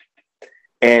child.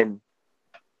 And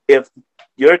if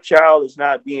your child is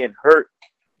not being hurt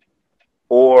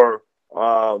or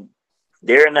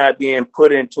they're not being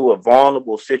put into a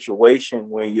vulnerable situation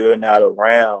when you're not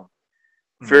around,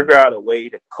 figure out a way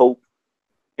to cope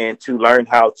and to learn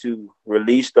how to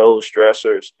release those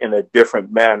stressors in a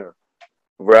different manner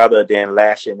rather than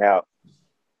lashing out.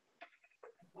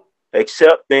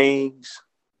 accept things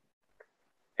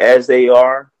as they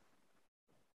are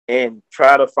and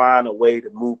try to find a way to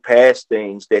move past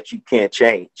things that you can't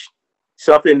change.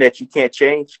 Something that you can't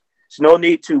change, there's no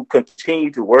need to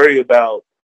continue to worry about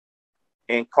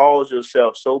and cause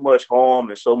yourself so much harm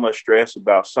and so much stress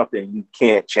about something you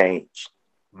can't change.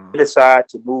 You decide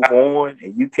to move on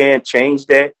and you can't change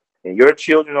that, and your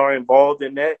children are involved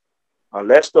in that.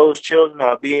 Unless those children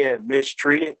are being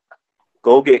mistreated,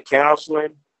 go get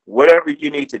counseling, whatever you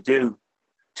need to do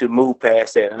to move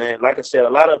past that. And then, like I said, a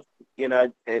lot of, and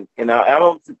I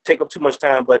don't take up too much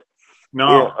time, but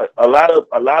a lot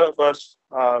of us,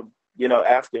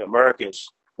 African Americans,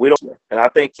 we don't, and I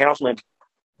think counseling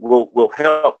will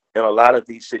help in a lot of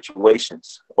these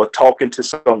situations, or talking to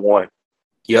someone,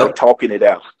 talking it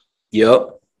out.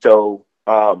 Yep. So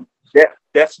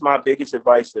that's my biggest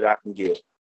advice that I can give.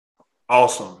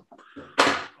 Awesome.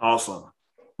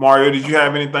 Mario, did you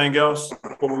have anything else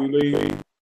before we leave?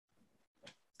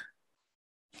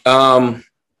 I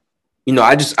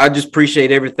just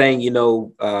appreciate everything,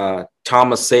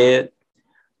 Thomas said.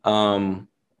 And,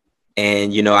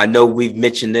 I know we've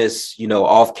mentioned this,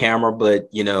 off camera, but,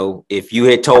 if you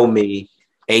had told me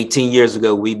 18 years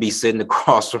ago, we'd be sitting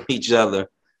across from each other,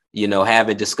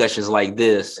 having discussions like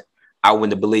this, I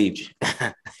wouldn't have believed you.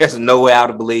 There's no way I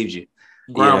would have believed you.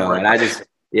 And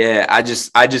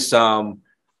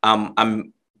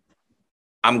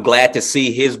I'm glad to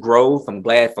see his growth. I'm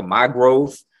glad for my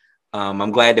growth.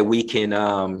 I'm glad that we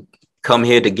can come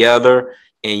here together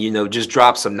and, just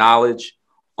drop some knowledge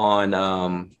on,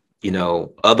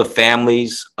 other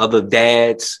families, other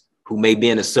dads who may be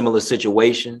in a similar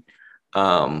situation,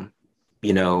 and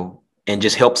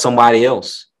just help somebody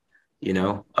else. We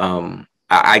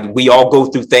all go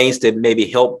through things that maybe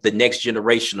help the next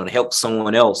generation or help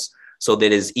someone else so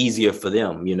that it's easier for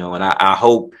them, and I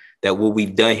hope that what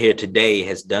we've done here today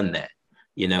has done that,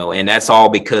 and that's all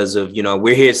because of,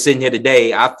 we're sitting here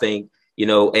today, I think,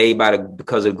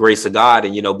 because of the grace of God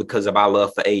and, because of our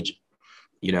love for aging,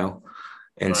 and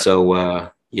right. So,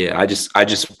 I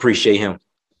just appreciate him.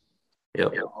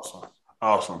 Yep.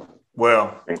 Awesome.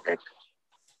 Well,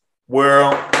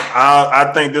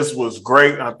 I think this was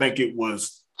great. I think it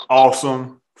was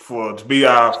awesome to be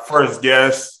our first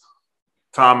guest.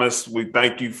 Thomas, we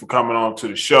thank you for coming on to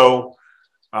the show.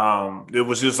 It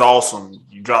was just awesome.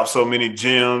 You dropped so many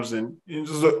gems, and it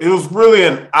was really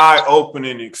an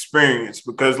eye-opening experience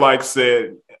because, like I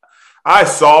said, I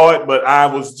saw it, but I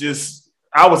was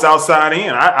outside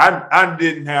in. I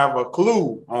didn't have a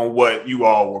clue on what you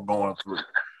all were going through.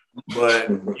 But,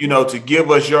 to give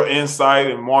us your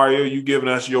insight, and Mario, you giving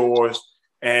us yours.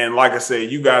 And like I said,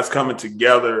 you guys coming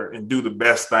together and do the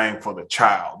best thing for the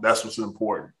child. That's what's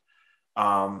important.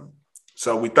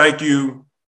 So we thank you,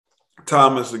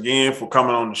 Thomas, again for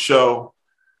coming on the show.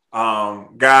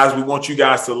 Guys, we want you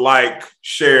guys to like,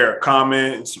 share,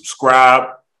 comment, and subscribe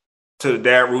to the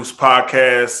Dad Roots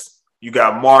podcast. You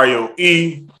got Mario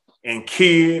E. and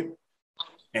Kid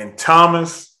and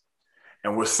Thomas,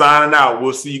 and we're signing out.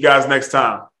 We'll see you guys next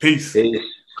time. Peace.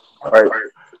 All right.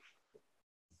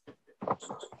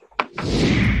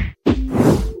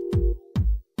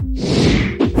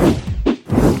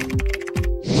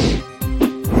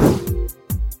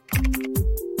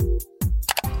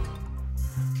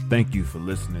 Thank you for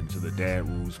listening to the Dad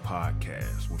Rules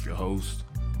podcast with your hosts,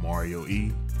 Mario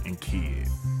E. and Kid.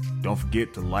 Don't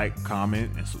forget to like,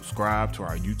 comment, and subscribe to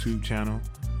our YouTube channel.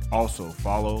 Also,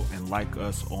 follow and like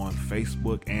us on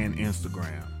Facebook and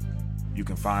Instagram. You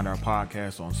can find our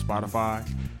podcast on Spotify,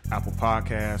 Apple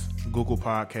Podcasts, Google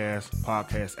Podcasts,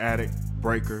 Podcast Addict,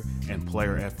 Breaker, and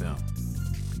Player FM.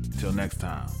 Till next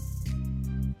time.